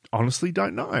 I honestly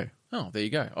don't know. Oh, there you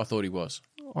go. I thought he was.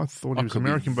 I thought I he was could be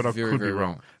American, but I very, could be very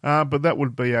wrong. But that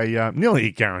would be a nearly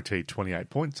a guaranteed 28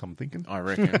 points, I'm thinking. I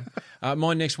reckon.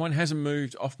 My next one hasn't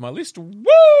moved off my list.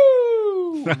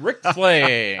 Woo! Ric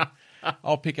Flair.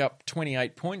 I'll pick up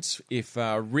 28 points if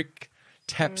Rick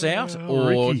taps out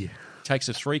or Ricky. takes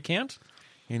a 3 count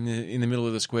in the middle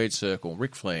of the squared circle.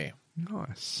 Ric Flair.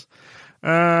 Nice.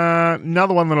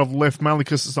 Another one that I've left mainly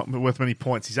because it's not worth many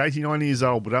points. He's 89 years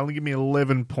old, but only give me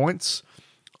 11 points.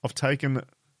 I've taken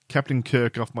Captain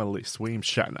Kirk off my list, William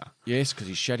Shatner. Yes, because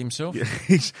he shat himself. Yeah,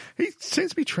 he seems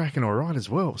to be tracking all right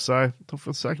as well. So for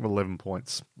the sake of 11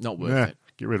 points, Not worth it.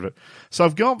 Get rid of it. So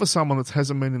I've gone for someone that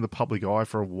hasn't been in the public eye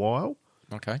for a while.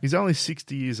 Okay. He's only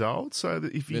 60 years old, so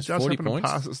that if he There's does 40 happen points.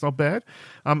 to pass, it's not bad.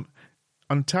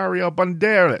 Ontario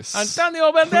Banderas.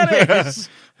 Antonio Banderas.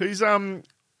 Who's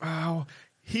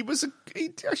he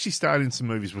actually starred in some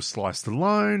movies with Sly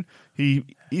Stallone. He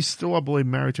is still, I believe,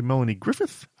 married to Melanie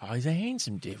Griffith. Oh, he's a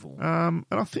handsome devil. And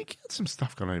I think he had some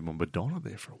stuff going on with Madonna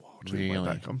there for a while too. way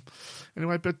Really? back.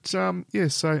 Anyway, but so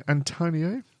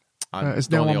Antonio is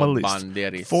now on my list.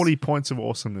 Banderas. 40 points of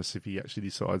awesomeness if he actually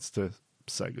decides to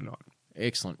say goodnight.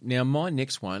 Excellent. Now, my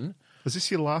next one. Is this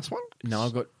your last one?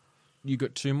 No, you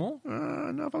got 2 more?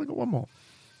 No, I've only got one more.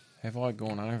 Have I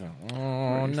gone over?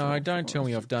 Oh, no, don't tell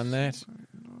me I've done that.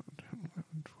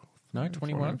 No,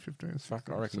 21? 15, Fuck,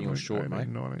 I reckon you're short, 18, mate.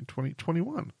 19, 20,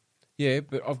 21. Yeah,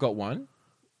 but I've got one,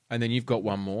 and then you've got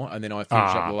one more, and then I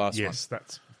finish up the last yes,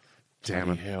 that's... Damn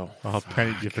Bloody it. hell. I've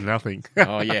panicked you for nothing. one.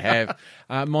 Oh, you have.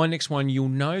 My next one, you'll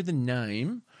know the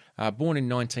name. Born in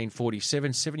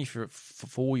 1947,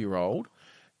 74-year-old,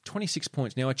 26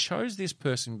 points. Now, I chose this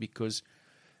person because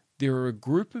there are a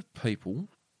group of people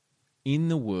in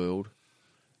the world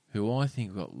who I think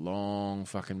have got long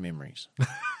fucking memories.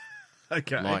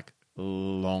 Okay. Like,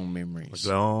 long memories.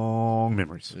 Long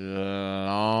memories.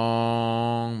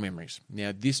 Long memories.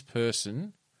 Now, this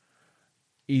person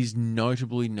is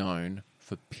notably known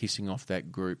for pissing off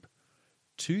that group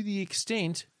to the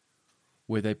extent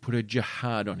where they put a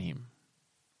jihad on him.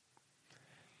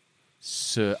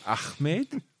 Sir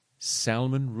Ahmed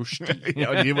Salman Rushdie.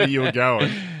 I knew where you were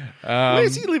going.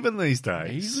 Where's he living these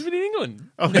days? He's living in England.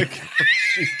 Oh, of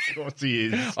course he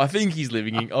is. I think he's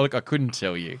living in... Look, I couldn't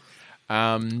tell you.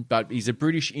 But he's a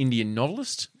British Indian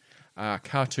novelist,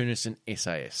 cartoonist and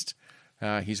essayist.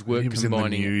 His work He was in the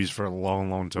combining... news for a long,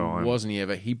 long time. Wasn't he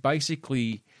ever? He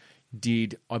basically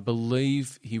did, I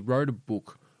believe, he wrote a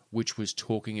book which was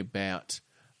talking about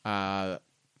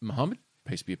Muhammad,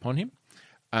 peace be upon him,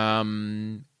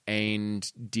 and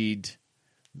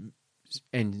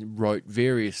wrote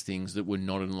various things that were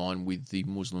not in line with the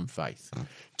Muslim faith,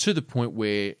 to the point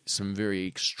where some very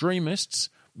extremists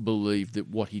believed that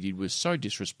what he did was so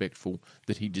disrespectful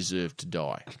that he deserved to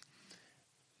die.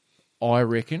 I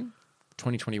reckon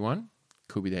 2021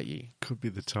 could be that year. Could be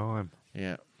the time.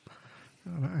 Yeah. I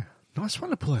don't know. Nice one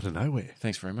to pull out of nowhere.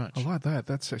 Thanks very much. I like that.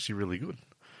 That's actually really good.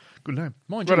 Good name.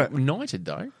 Mind you, Righto. United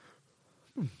though.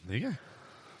 There you go.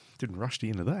 Didn't rush you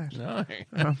into that.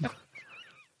 No.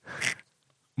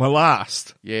 My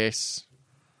last. Yes.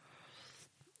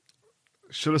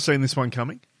 Should have seen this one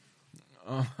coming.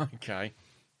 Oh, okay.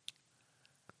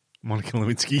 Monica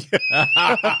Lewinsky.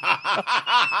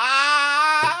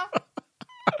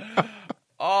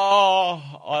 Oh,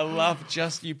 I love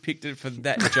just you picked it for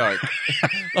that joke.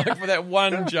 Like for that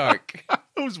one joke.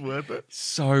 It was worth it.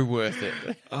 So worth it.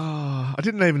 Oh, I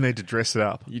didn't even need to dress it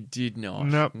up. You did not.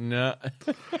 Nope. No.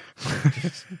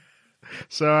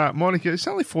 So, Monica, it's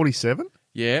only 47.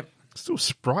 Yeah. Still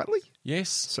sprightly. Yes.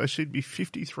 So she'd be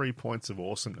 53 points of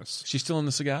awesomeness. She's still on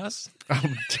the cigars?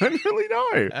 Don't really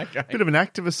know. Okay. Bit of an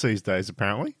activist these days,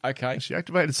 apparently. Okay. She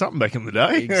activated something back in the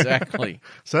day. Exactly.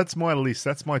 So that's my list.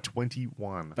 That's my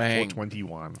 21. Bang. Or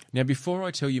 21. Now, before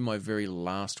I tell you my very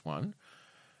last one,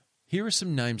 here are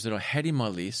some names that I had in my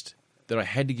list that I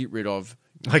had to get rid of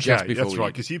just Okay, before that's we right,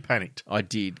 did. because you panicked. I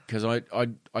did, because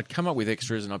I'd come up with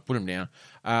extras and I put them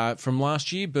down. From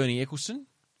last year, Bernie Eccleston,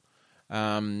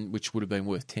 which would have been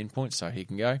worth 10 points, so he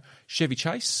can go. Chevy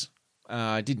Chase,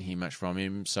 didn't hear much from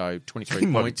him, so 23 He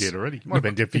points. might be dead already. He might have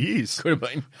been dead for years. Could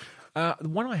have been. The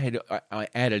one I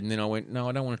added, and then I went, no,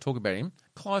 I don't want to talk about him.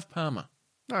 Clive Palmer.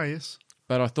 Oh, yes.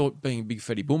 But I thought being a big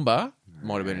fatty boomba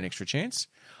might have been an extra chance.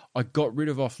 I got rid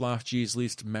of off last year's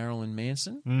list Marilyn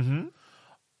Manson.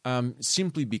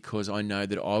 Simply because I know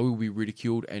that I will be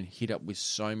ridiculed and hit up with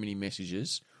so many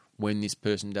messages when this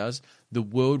person does. The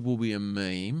world will be a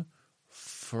meme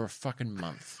for a fucking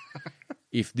month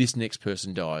if this next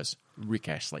person dies. Rick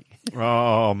Astley.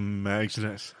 Oh,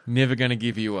 Magnet. Never Gonna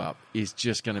Give You Up is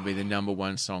just going to be the number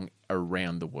one song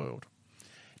around the world.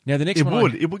 Now, the next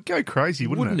one... It would go crazy,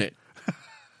 wouldn't it?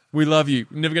 We love you.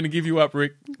 Never going to give you up,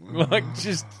 Rick. Like,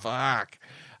 just fuck.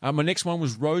 My next one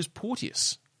was Rose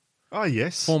Porteous, Oh,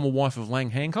 yes. former wife of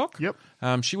Lang Hancock. Yep.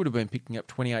 She would have been picking up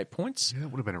 28 points. Yeah, that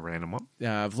would have been a random one.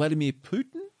 Vladimir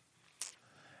Putin.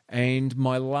 And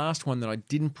my last one that I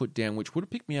didn't put down, which would have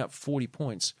picked me up 40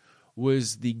 points,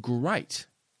 was the great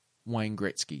Wayne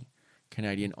Gretzky,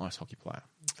 Canadian ice hockey player,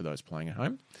 for those playing at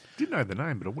home. Didn't know the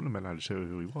name, but I wouldn't have been able to tell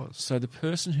who he was. So the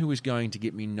person who was going to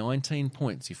get me 19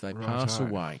 points if they pass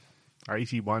Righto. away,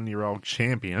 81-year-old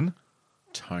champion,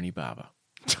 Tony Barber.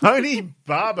 Tony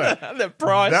Barber. The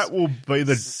price. That will be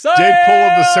the Sale Deadpool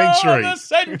of the century. of the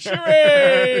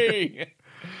century.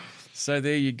 So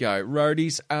there you go,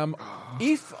 roadies.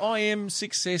 If I am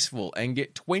successful and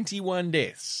get 21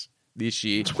 deaths this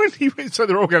year, 20, so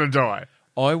they're all going to die.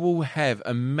 I will have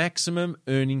a maximum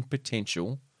earning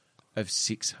potential of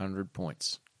 600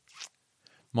 points.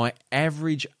 My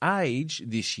average age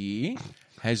this year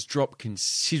has dropped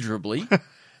considerably.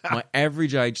 My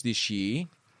average age this year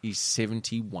is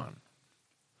 71,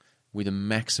 with a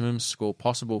maximum score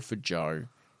possible for Joe,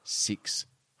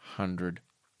 600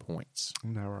 points.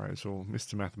 No worries. Well,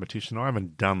 Mr. Mathematician, I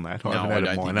haven't done that. No, I haven't I added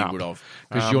don't mine think you up. would have,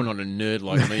 because you're not a nerd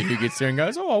like me who gets there and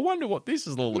goes, "Oh, I wonder what this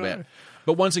is all about."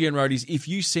 But once again, roadies, if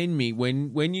you send me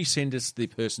when you send us the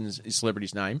person's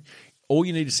celebrity's name, all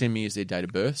you need to send me is their date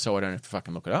of birth, so I don't have to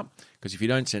fucking look it up. Because if you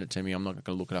don't send it to me, I'm not going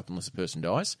to look it up unless the person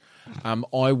dies.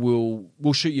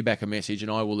 We'll shoot you back a message,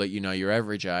 and I will let you know your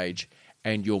average age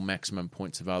and your maximum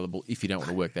points available if you don't want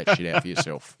to work that shit out for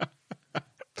yourself.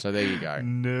 So there you go.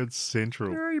 Nerd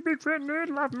Central. Oh, you big fat nerd,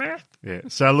 love math. Yeah.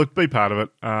 So look, be part of it.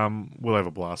 We'll have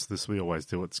a blast with this. We always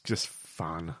do. It's just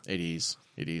fun. It is.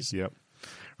 It is. Yep.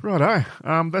 Righto.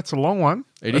 That's a long one.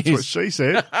 That's is. what she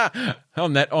said.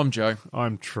 On that, I'm Joe.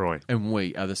 I'm Troy. And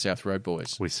we are the South Road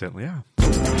Boys. We certainly are.